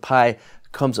sometimes the pie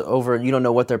comes over and you don't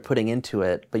know what they're putting into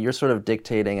it, but you're sort of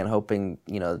dictating and hoping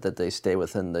that they stay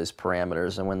within those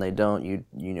parameters, and when they don't,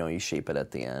 you shape it at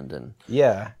the end. And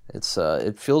it's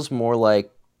it feels more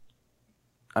like,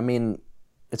 I mean,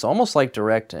 it's almost like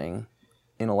directing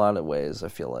in a lot of ways, I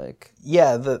feel like.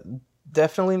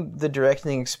 Definitely the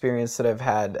directing experience that I've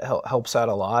had helps out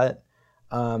a lot,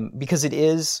 because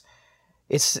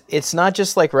it's not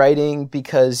just like writing,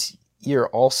 because you're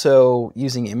also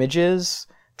using images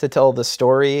to tell the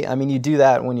story. I mean, you do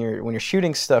that when you're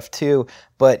shooting stuff too,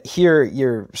 but here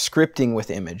you're scripting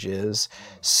with images,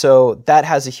 so that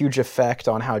has a huge effect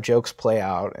on how jokes play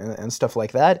out and stuff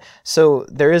like that. So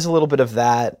there is a little bit of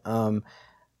that, and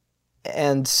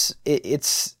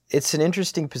it's an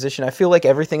interesting position. I feel like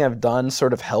everything I've done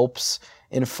sort of helps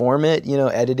inform it,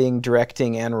 editing,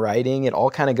 directing, and writing. It all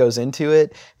kind of goes into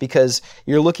it, because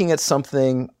you're looking at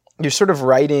something, you're sort of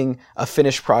writing a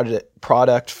finished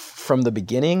product from the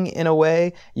beginning in a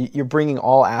way. You're bringing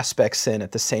all aspects in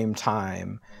at the same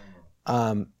time.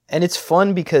 And it's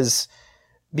fun because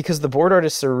because the board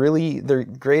artists they're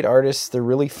great artists. They're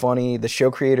really funny. The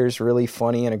show creator's really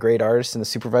funny and a great artist, and the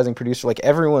supervising producer, like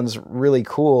everyone's really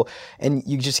cool. And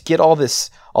you just get all these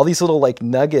little like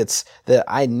nuggets that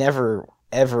I never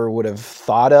ever would have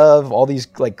thought of, all these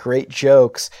like great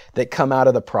jokes that come out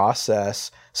of the process.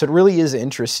 So it really is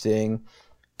interesting,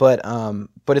 but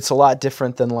it's a lot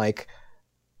different than like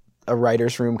a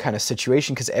writer's room kind of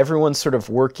situation, because everyone's sort of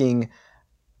working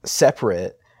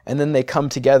separate, and then they come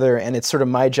together, and it's sort of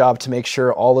my job to make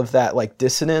sure all of that like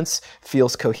dissonance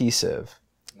feels cohesive.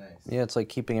 Nice. Yeah, it's like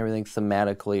keeping everything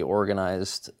thematically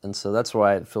organized, and so that's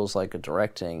why it feels like a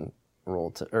directing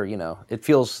role it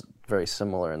feels very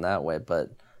similar in that way. But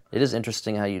it is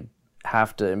interesting how you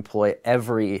have to employ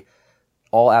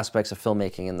all aspects of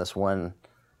filmmaking in this one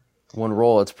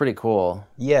role. It's pretty cool.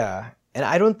 Yeah, and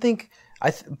I don't think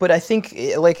but I think,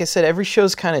 like I said, every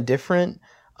show's kind of different.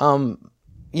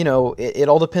 It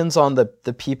all depends on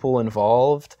the people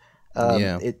involved.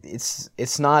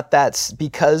 It's not that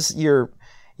because you're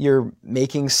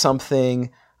making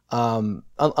something.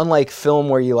 Unlike film,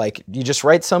 where you just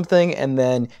write something and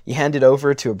then you hand it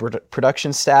over to a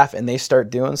production staff and they start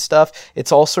doing stuff.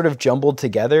 It's all sort of jumbled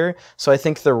together. So I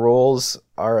think the roles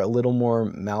are a little more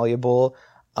malleable.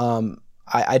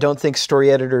 I don't think story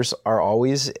editors are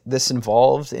always this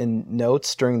involved in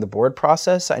notes during the board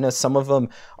process. I know some of them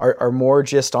are more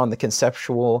just on the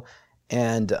conceptual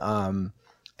and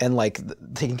like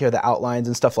taking care of the outlines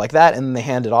and stuff like that, and then they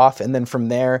hand it off, and then from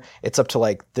there it's up to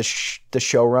like the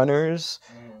showrunners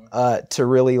to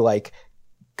really like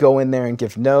go in there and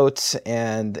give notes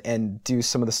and do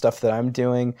some of the stuff that I'm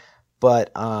doing.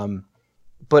 But I'm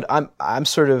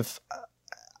sort of,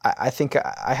 I think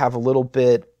I have a little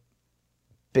bit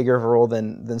bigger of a role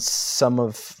than some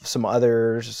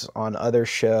others on other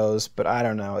shows, but I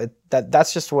don't know.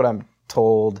 That's just what I'm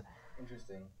told.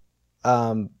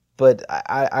 Interesting. But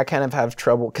I kind of have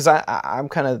trouble, because I'm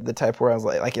kind of the type where I was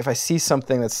like if I see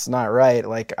something that's not right,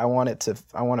 like I want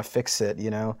to fix it,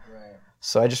 Right.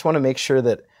 So I just want to make sure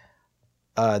that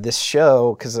this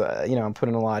show, because I'm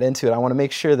putting a lot into it, I want to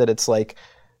make sure that it's like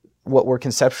what we're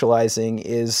conceptualizing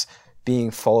is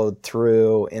being followed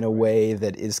through in a way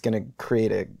that is going to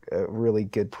create a really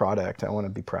good product. I want to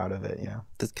be proud of it.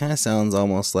 That kind of sounds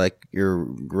almost like you're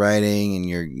writing and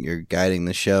you're guiding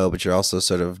the show, but you're also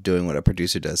sort of doing what a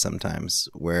producer does sometimes,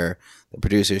 where the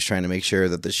producer is trying to make sure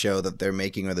that the show that they're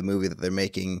making or the movie that they're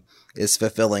making is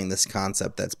fulfilling this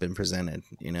concept that's been presented.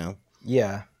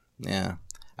 Yeah.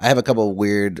 I have a couple of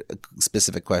weird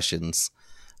specific questions.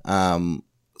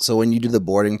 So when you do the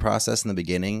boarding process in the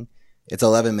beginning, it's an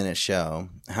 11-minute show.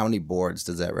 How many boards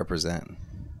does that represent?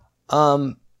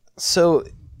 So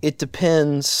it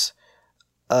depends.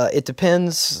 It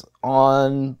depends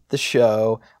on the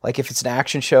show. Like if it's an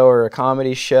action show or a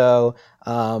comedy show,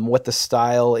 what the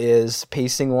style is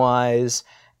pacing wise,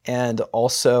 and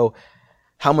also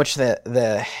how much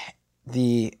the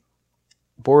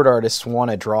board artists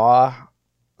want to draw.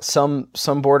 Some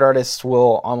board artists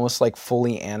will almost like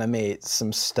fully animate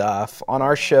some stuff. On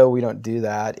our show, we don't do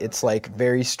that. It's like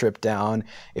very stripped down.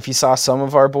 If you saw some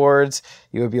of our boards,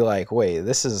 you would be like, wait,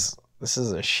 this is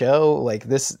a show? Like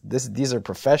these are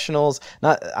professionals?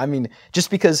 Just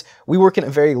because we work in a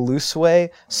very loose way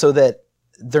so that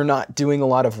they're not doing a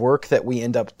lot of work that we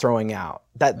end up throwing out.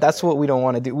 That's what we don't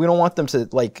want to do. We don't want them to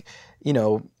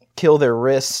kill their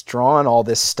wrists drawing all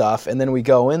this stuff, and then we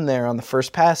go in there on the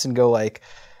first pass and go like,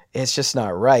 it's just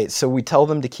not right. So we tell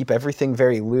them to keep everything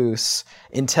very loose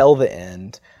until the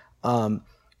end.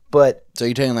 But so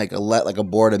you're taking like a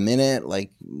board a minute,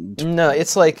 like no,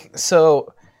 it's like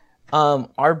so.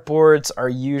 Our boards are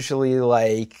usually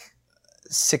like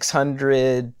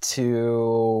 600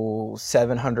 to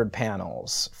 700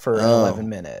 panels for an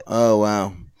 11-minute. Oh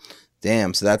wow,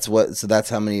 damn! So that's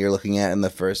how many you're looking at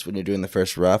when you're doing the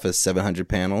first rough is 700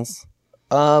 panels.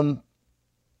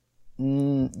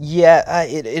 Yeah,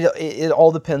 it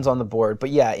all depends on the board, but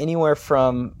yeah, anywhere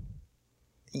from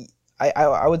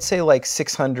I would say like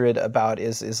 600 about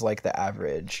is like the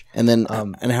average. And then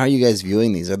and how are you guys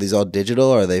viewing these? Are these all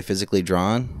digital or are they physically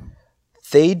drawn?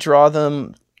 They draw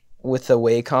them with a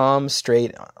Wacom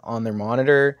straight on their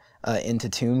monitor into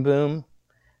Toon Boom,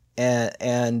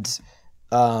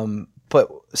 but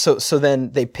so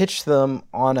then they pitch them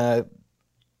on a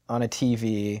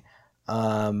TV.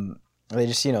 They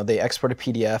just they export a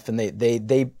PDF, and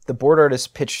the board artists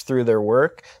pitch through their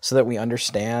work so that we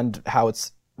understand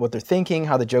what they're thinking,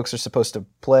 how the jokes are supposed to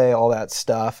play, all that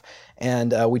stuff,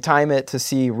 and we time it to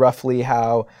see roughly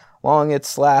how long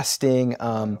it's lasting.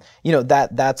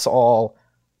 That's all.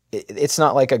 It's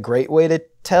not like a great way to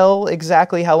tell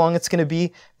exactly how long it's going to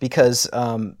be, because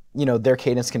their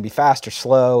cadence can be fast or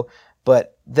slow.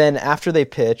 But then after they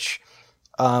pitch,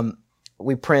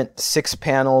 we print 6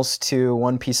 panels to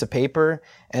one piece of paper,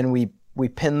 and we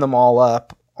pin them all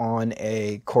up on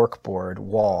a corkboard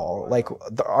wall. Like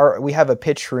we have a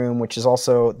pitch room, which is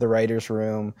also the writer's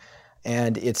room,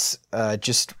 and it's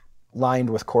just lined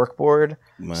with corkboard.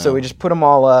 Wow. So we just put them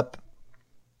all up.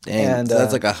 And so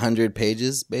that's like 100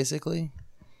 pages, basically?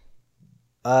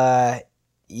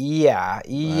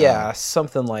 Yeah,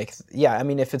 something like, I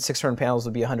mean, if it's 600 panels, it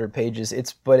would be 100 pages.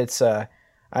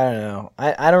 I don't know.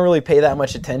 I don't really pay that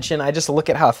much attention. I just look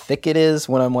at how thick it is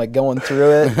when I'm like going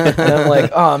through it, and I'm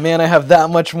like, oh man, I have that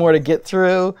much more to get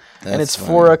through, and it's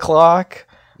funny. 4:00.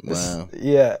 Wow.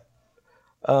 Yeah.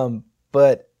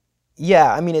 But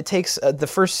yeah, I mean, it takes it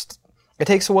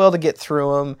takes a while to get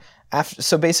through them.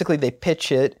 So basically, they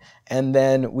pitch it, and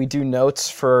then we do notes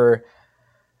for,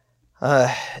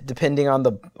 depending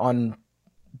on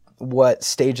what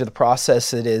stage of the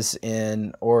process it is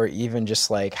in, or even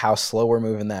just like how slow we're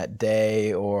moving that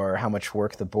day, or how much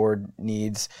work the board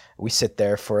needs. We sit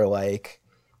there for like,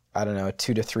 I don't know,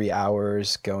 2 to 3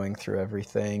 hours going through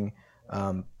everything.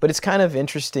 But it's kind of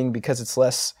interesting because it's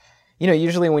less,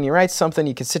 usually when you write something,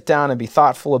 you can sit down and be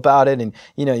thoughtful about it, and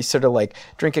you sort of like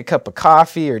drink a cup of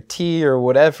coffee or tea or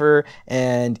whatever,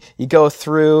 and you go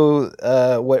through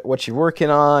what you're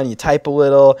working on. You type a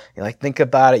little, you like think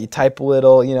about it, you type a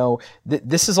little.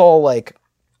 This is all like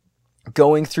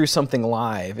going through something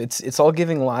live. It's all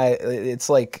giving live. It's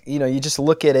like you just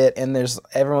look at it, and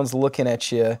everyone's looking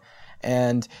at you.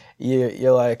 And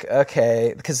you're like,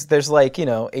 okay, because there's like,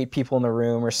 8 people in the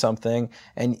room or something.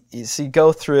 And so you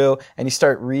go through and you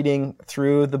start reading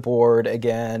through the board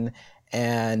again.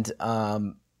 And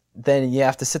then you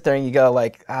have to sit there and you go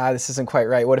like, this isn't quite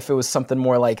right. What if it was something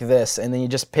more like this? And then you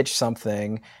just pitch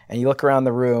something and you look around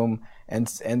the room and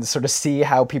sort of see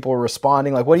how people are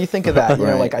responding. Like, what do you think of that?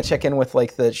 Right. Like I check in with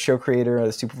like the show creator or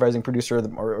the supervising producer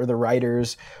or the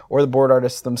writers or the board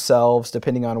artists themselves,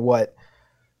 depending on what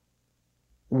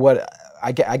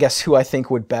I guess who I think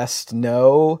would best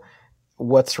know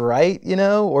what's right,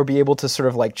 or be able to sort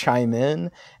of like chime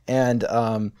in, and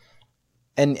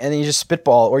you just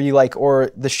spitball,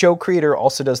 or the show creator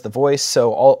also does the voice,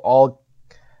 so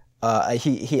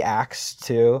he acts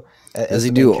too. Does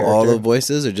he do all the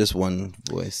voices or just one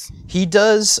voice? He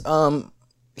does.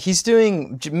 He's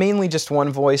doing mainly just one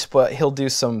voice, but he'll do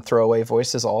some throwaway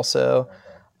voices also.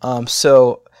 And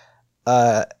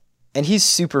he's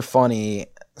super funny.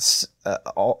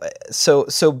 So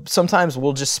sometimes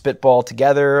we'll just spitball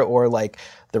together, or like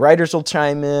the writers will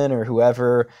chime in, or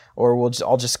whoever, or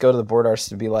I'll just go to the board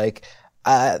artist and be like,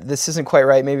 this isn't quite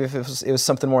right. Maybe if it was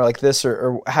something more like this,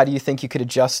 or how do you think you could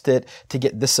adjust it to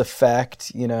get this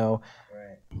effect?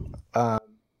 Right.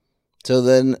 So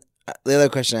then the other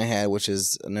question I had, which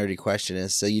is a nerdy question,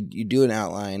 is so you do an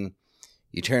outline.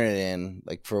 You turn it in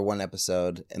like for one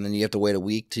episode, and then you have to wait a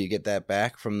week till you get that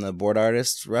back from the board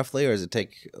artist, roughly, or does it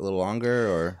take a little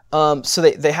longer? Or so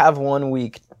they have 1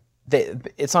 week.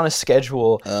 It's on a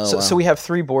schedule. Oh, so, wow. so we have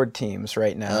 3 board teams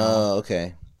right now. Oh,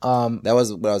 okay. That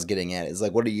was what I was getting at. Is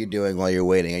like, what are you doing while you're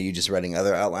waiting? Are you just writing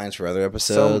other outlines for other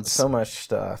episodes? So much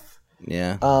stuff.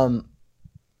 Yeah.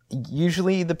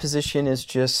 Usually the position is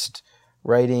just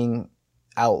writing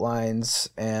outlines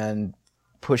and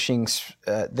pushing.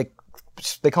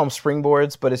 They call them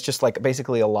springboards, but it's just like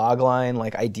basically a log line,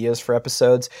 like ideas for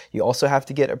episodes. You also have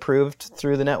to get approved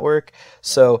through the network.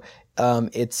 So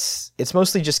it's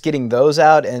mostly just getting those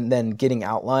out and then getting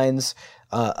outlines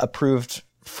approved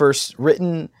first,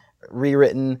 written,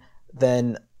 rewritten,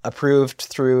 then approved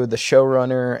through the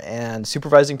showrunner and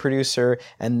supervising producer,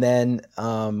 and then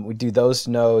we do those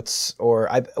notes,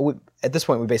 at this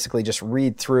point we basically just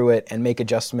read through it and make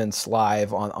adjustments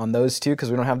live on those two, because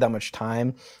we don't have that much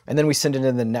time, and then we send it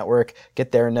in the network,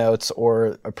 get their notes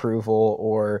or approval,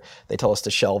 or they tell us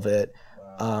to shelve it.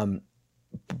 Wow.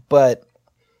 But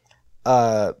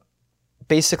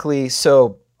basically,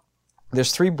 so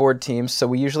there's 3 board teams, so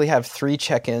we usually have 3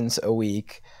 check-ins a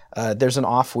week. There's an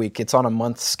off week. It's on a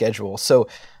month schedule. So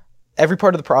every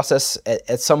part of the process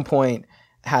at some point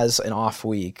has an off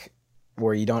week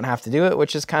where you don't have to do it,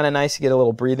 which is kind of nice. You get a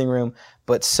little breathing room.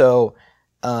 But so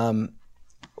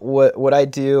what I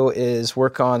do is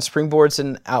work on springboards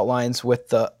and outlines with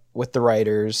the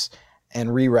writers,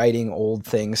 and rewriting old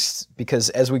things, because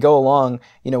as we go along,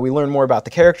 we learn more about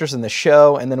the characters in the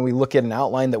show, and then we look at an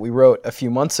outline that we wrote a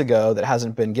few months ago that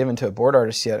hasn't been given to a board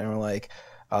artist yet, and we're like,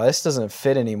 oh, this doesn't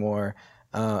fit anymore.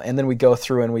 And then we go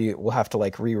through and we'll have to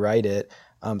like rewrite it.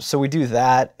 So we do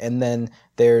that, and then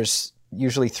there's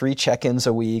usually 3 check-ins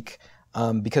a week,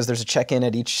 because there's a check-in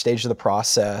at each stage of the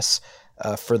process.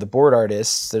 for the board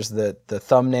artists. There's the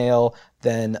thumbnail,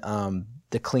 then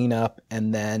the cleanup,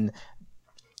 and then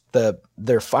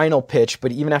their final pitch.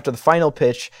 But even after the final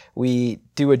pitch, we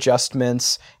do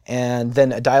adjustments, and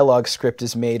then a dialogue script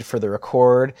is made for the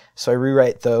record. So I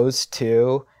rewrite those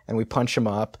too, and we punch them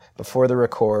up before the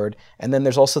record. And then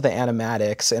there's also the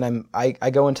animatics, and I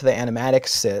go into the animatics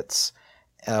sits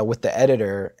with the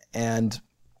editor, and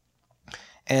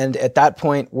at that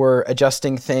point we're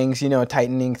adjusting things,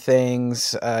 tightening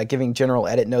things, giving general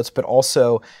edit notes, but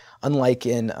also, unlike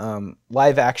in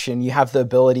live action, you have the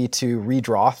ability to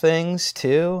redraw things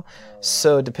too.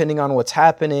 So depending on what's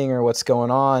happening or what's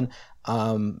going on,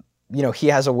 he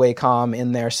has a Wacom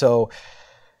in there. So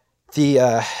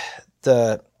the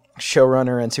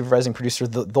showrunner and supervising producer,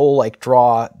 they'll like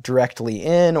draw directly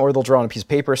in, or they'll draw on a piece of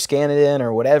paper, scan it in,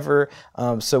 or whatever.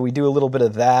 So we do a little bit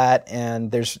of that, and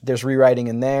there's rewriting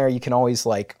in there. You can always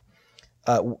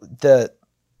the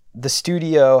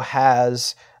studio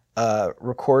has a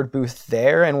record booth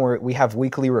there, and we have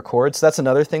weekly records. So that's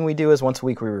another thing we do, is once a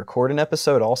week we record an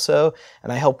episode also,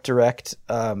 and I help direct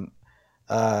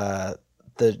because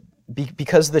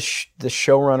the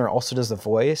showrunner also does the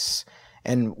voice,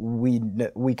 and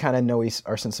we kind of know each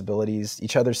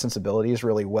other's sensibilities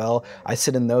really well. I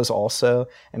sit in those also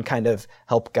and kind of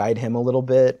help guide him a little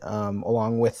bit,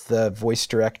 along with the voice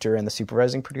director and the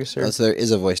supervising producer. Oh, so there is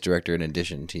a voice director in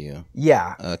addition to you?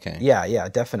 Yeah. Okay. Yeah,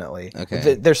 definitely.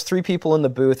 Okay. There's 3 people in the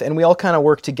booth, and we all kind of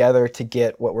work together to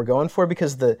get what we're going for,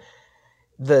 because the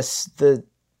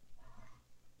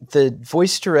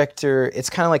voice director, it's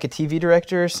kind of like a TV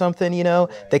director or something, Right.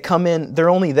 They come in,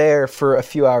 they're only there for a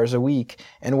few hours a week,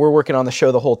 and we're working on the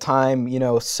show the whole time,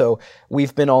 so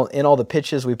we've been in all the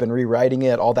pitches, we've been rewriting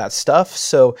it, all that stuff.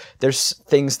 So there's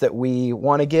things that we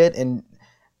want to get, and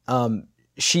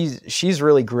she's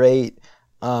really great,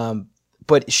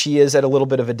 but she is at a little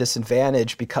bit of a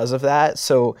disadvantage because of that.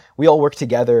 So we all work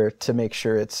together to make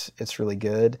sure it's really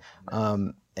good.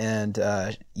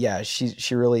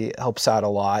 She really helps out a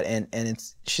lot,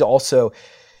 and she also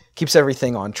keeps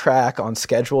everything on track, on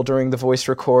schedule during the voice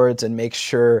records, and makes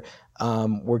sure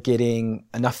we're getting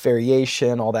enough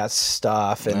variation, all that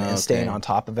stuff, and staying on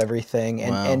top of everything.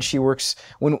 And and she works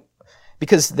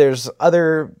because there's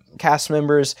other cast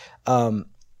members.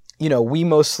 We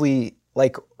mostly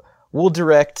we'll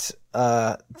direct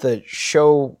the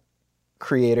show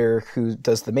creator who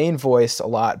does the main voice a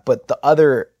lot, but the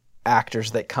other actors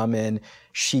that come in,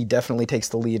 she definitely takes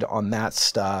the lead on that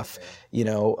stuff,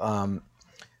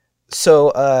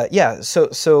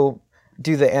 so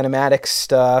do the animatic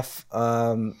stuff,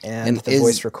 and the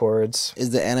voice records. Is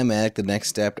the animatic the next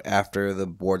step after the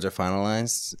boards are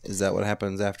finalized? Is that what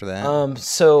happens after that?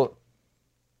 So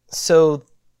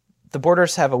the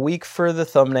boarders have a week for the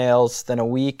thumbnails, then a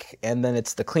week, and then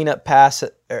it's the cleanup pass,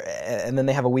 and then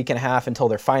they have a week and a half until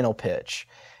their final pitch.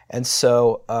 And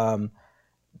so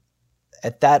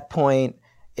at that point,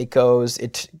 we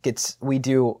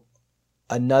do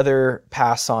another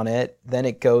pass on it, then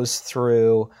it goes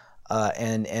through,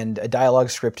 and a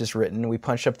dialogue script is written. We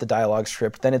punch up the dialogue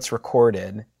script, then it's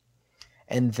recorded,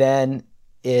 and then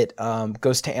it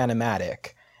goes to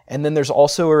animatic. And then there's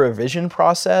also a revision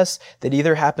process that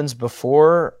either happens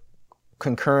before,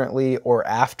 concurrently, or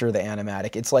after the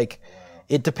animatic. It's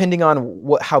it depending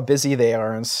on how busy they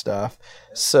are and stuff.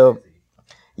 So,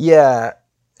 yeah.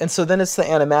 And so then it's the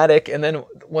animatic, and then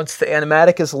once the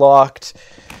animatic is locked,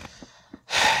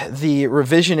 the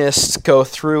revisionists go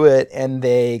through it and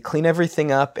they clean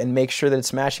everything up and make sure that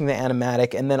it's matching the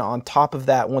animatic. And then on top of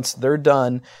that, once they're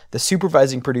done, the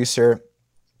supervising producer,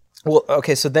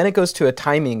 so then it goes to a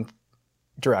timing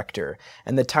director,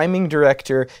 and the timing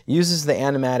director uses the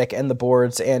animatic and the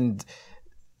boards and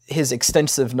his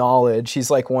extensive knowledge.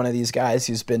 He's like one of these guys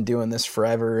who's been doing this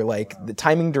forever. The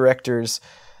timing directors,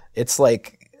 it's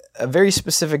a very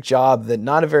specific job that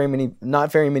not very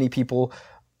many people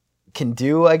can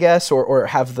do, I guess, or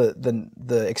have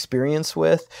the experience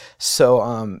with.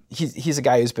 So he's a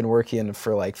guy who's been working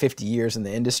for 50 years in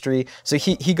the industry. So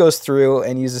he goes through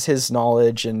and uses his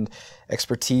knowledge and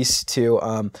expertise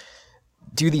to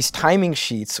do these timing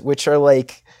sheets, which are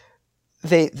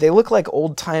they look like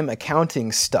old time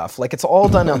accounting stuff. It's all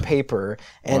done on paper,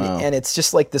 and Wow. and it's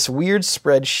just this weird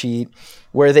spreadsheet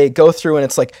where they go through, and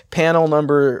it's panel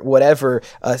number whatever,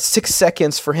 6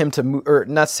 seconds for him to move, or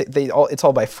not. It's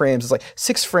all by frames. It's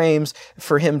 6 frames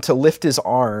for him to lift his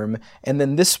arm, and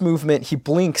then this movement he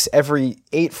blinks every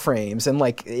 8 frames, and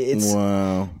it's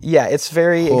wow. Yeah, it's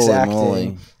very Holy exacting.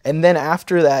 moly. And then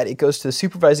after that, it goes to the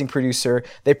supervising producer.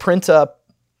 They print up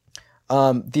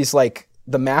these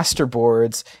the master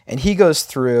boards, and he goes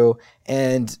through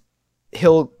and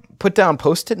he'll put down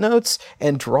Post-it notes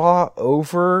and draw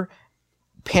over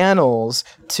panels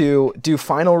to do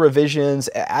final revisions,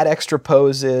 add extra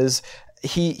poses.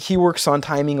 He works on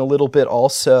timing a little bit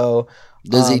also.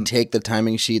 Does he take the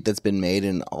timing sheet that's been made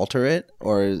and alter it,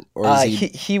 or is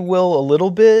he will a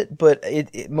little bit, but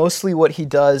it mostly what he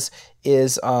does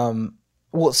is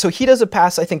so he does a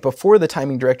pass, I think, before the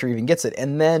timing director even gets it,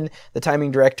 and then the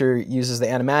timing director uses the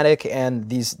animatic and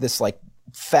this like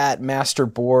fat master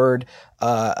board,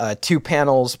 2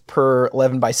 panels per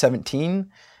 11 by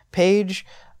 17 page.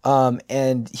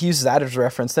 And he uses that as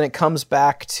reference. Then it comes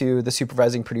back to the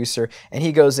supervising producer, and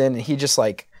he goes in and he just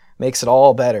like makes it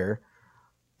all better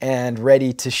and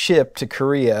ready to ship to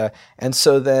Korea. And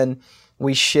so then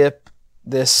we ship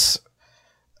this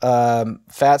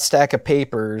fat stack of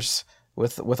papers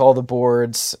with all the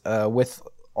boards, with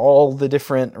all the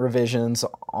different revisions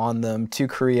on them to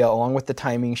Korea, along with the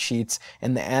timing sheets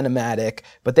and the animatic.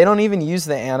 But they don't even use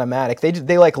the animatic.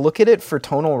 They like look at it for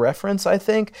tonal reference, I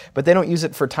think, but they don't use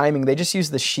it for timing. They just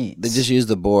use the sheets. they just use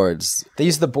the boards? They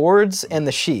use the boards and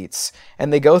the sheets,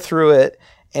 and they go through it,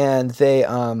 and they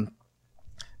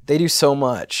do so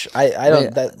much. I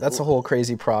don't. That's a whole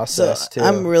crazy process too.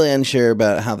 I'm really unsure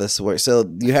about how this works.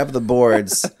 So you have the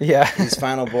boards, Yeah. these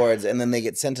final boards, and then they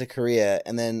get sent to Korea.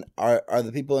 And then are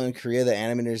the people in Korea, the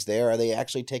animators there, are they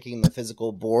actually taking the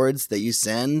physical boards that you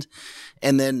send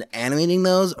and then animating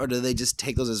those, or do they just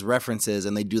take those as references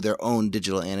and they do their own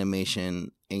digital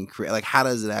animation in Korea? Like, how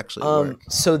does it actually work?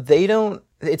 So they don't.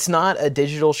 It's not a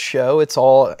digital show. It's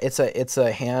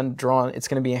a hand drawn. It's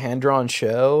going to be a hand drawn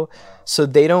show. So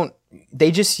they don't. They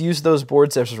just use those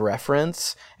boards as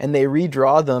reference, and they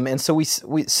redraw them. And so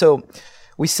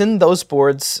we send those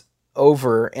boards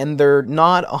over, and they're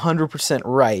not 100%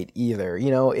 right either. You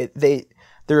know,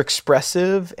 they're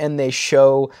expressive, and they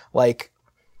show like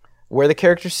where the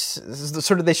characters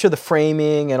sort of, they show the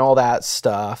framing and all that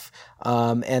stuff,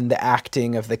 and the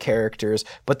acting of the characters,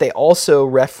 but they also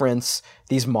reference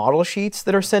these model sheets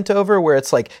that are sent over where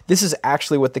it's like, this is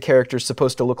actually what the character's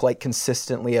supposed to look like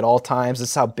consistently at all times. This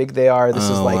is how big they are. This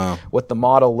is like what the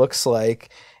model looks like.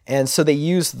 And so they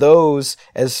use those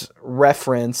as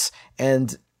reference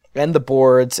and the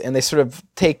boards, and they sort of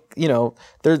take, you know,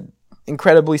 they're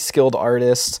incredibly skilled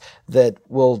artists that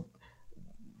will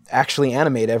actually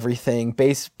animate everything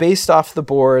based off the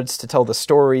boards to tell the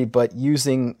story, but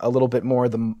using a little bit more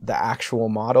the actual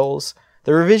models.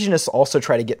 The revisionists also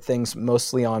try to get things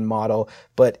mostly on model,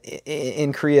 but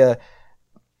in Korea,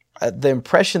 the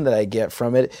impression that I get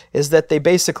from it is that they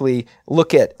basically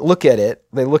look at it,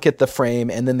 they look at the frame,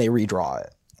 and then they redraw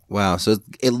it. Wow, so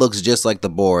it looks just like the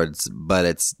boards, but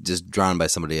it's just drawn by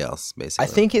somebody else, basically. I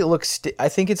think I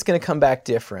think it's going to come back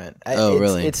different.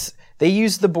 Really? They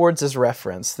use the boards as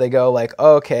reference. They go like,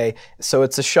 oh, okay, so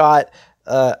it's a shot.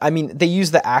 I mean, they use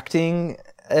the acting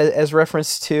as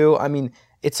reference too. I mean,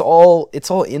 it's all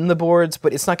in the boards,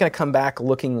 but it's not going to come back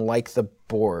looking like the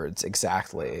boards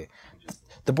exactly.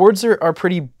 The boards are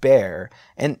pretty bare,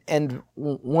 and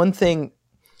one thing,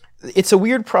 it's a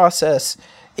weird process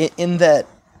in that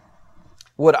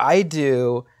what I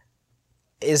do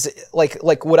is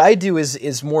what I do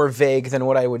is more vague than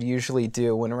what I would usually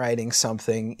do when writing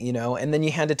something, you know, and then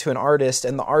you hand it to an artist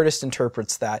and the artist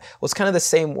interprets that. Well, it's kind of the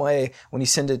same way when you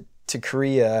send it to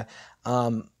Korea.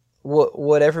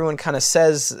 What everyone kind of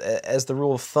says as the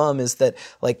rule of thumb is that,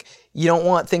 like, you don't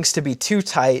want things to be too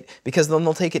tight because then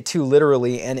they'll take it too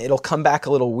literally and it'll come back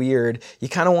a little weird. You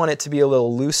kind of want it to be a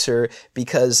little looser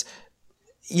because,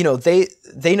 you know, they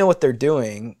know what they're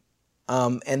doing.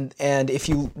 And if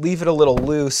you leave it a little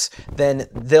loose, then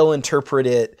they'll interpret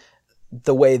it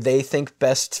the way they think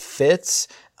best fits.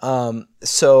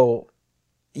 So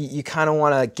you kind of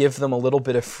want to give them a little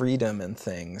bit of freedom in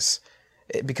things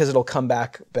because it'll come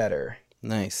back better.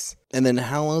 Nice. And then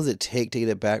how long does it take to get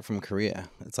it back from Korea?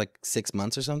 It's like 6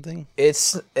 months or something?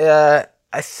 It's, I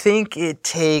think it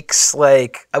takes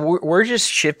like, we're just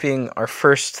shipping our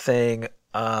first thing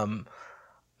on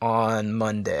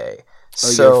Monday. Oh,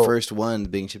 so, your first one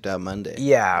being shipped out Monday.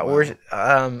 Yeah,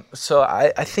 wow. So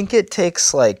I think it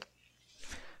takes like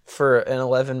for an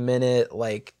 11-minute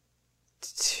like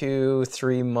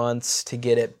 2-3 months to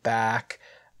get it back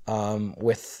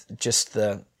with just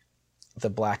the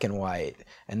black and white,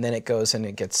 and then it goes and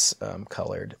it gets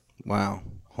colored. Wow.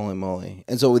 Holy moly.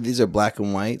 And so these are black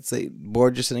and whites,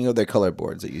 boards you're sending over, they're color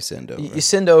boards that you send over. You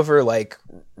send over like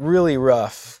really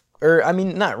rough, or I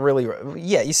mean not really rough.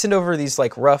 Yeah, you send over these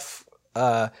like rough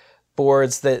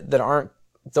boards that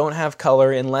don't have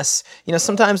color, unless, you know,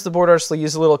 sometimes the board artists will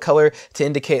use a little color to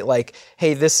indicate like,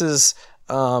 hey, this is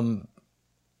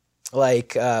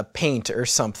like paint or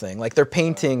something. Like they're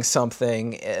painting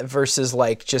something versus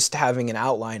like just having an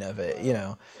outline of it, you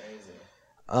know.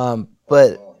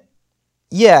 But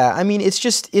yeah, I mean,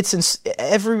 it's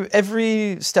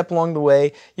every step along the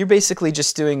way, you're basically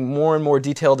just doing more and more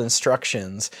detailed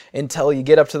instructions until you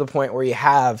get up to the point where you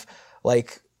have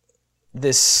like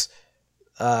this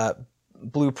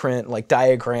blueprint, like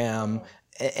diagram.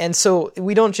 And so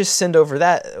we don't just send over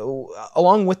that.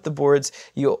 Along with the boards,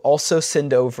 you also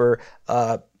send over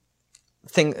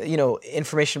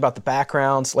information about the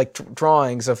backgrounds, like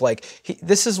drawings of like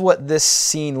this is what this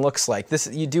scene looks like. This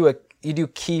you do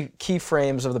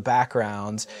keyframes of the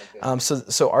backgrounds.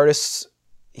 So artists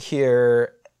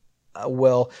here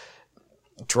will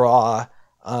draw.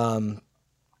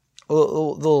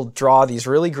 They'll draw these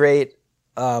really great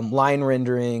line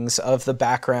renderings of the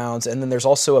backgrounds, and then there's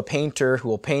also a painter who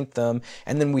will paint them,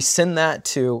 and then we send that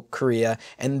to Korea,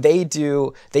 and they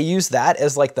use that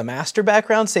as like the master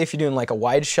background. Say if you're doing like a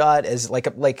wide shot, as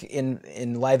like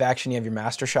in live action you have your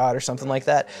master shot or something like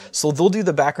that, so they'll do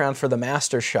the background for the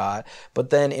master shot,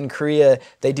 but then in Korea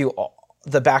they do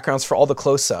the backgrounds for all the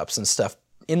close-ups and stuff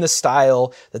in the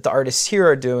style that the artists here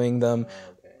are doing them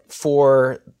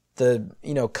for the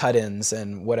cut-ins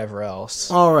and whatever else.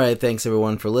 All right, thanks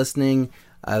everyone for listening.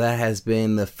 That has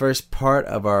been the first part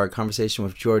of our conversation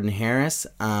with Jordan Harris.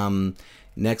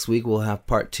 Next week we'll have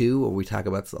part 2 where we talk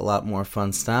about a lot more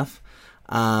fun stuff.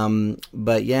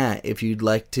 But yeah, if you'd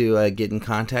like to get in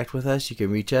contact with us, you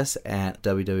can reach us at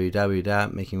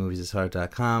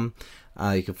www.makingmoviesishard.com.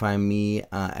 You can find me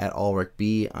at Alrik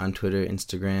B on Twitter,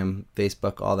 Instagram,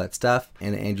 Facebook, all that stuff.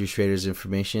 And Andrew Schrader's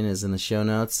information is in the show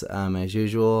notes as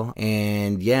usual.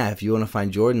 And yeah, if you want to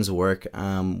find Jordan's work,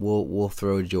 we'll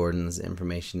throw Jordan's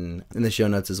information in the show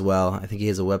notes as well. I think he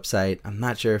has a website. I'm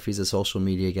not sure if he's a social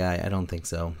media guy. I don't think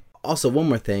so. Also, one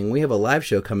more thing, we have a live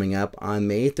show coming up on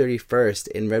May 31st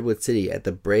in Redwood City at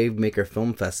the Brave Maker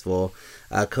Film Festival.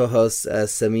 Co-host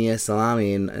Samia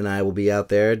Salami and I will be out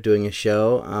there doing a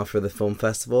show for the film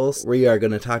festivals. We are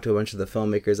going to talk to a bunch of the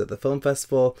filmmakers at the film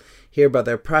festival, hear about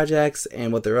their projects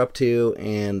and what they're up to,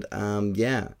 and and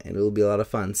it'll be a lot of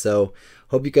fun. So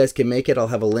hope you guys can make it. I'll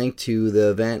have a link to the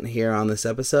event here on this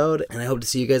episode, and I hope to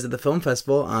see you guys at the film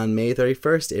festival on May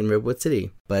 31st in Redwood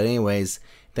City. But anyways,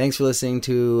 thanks for listening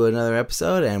to another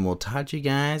episode, and we'll talk to you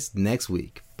guys next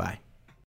week. Bye.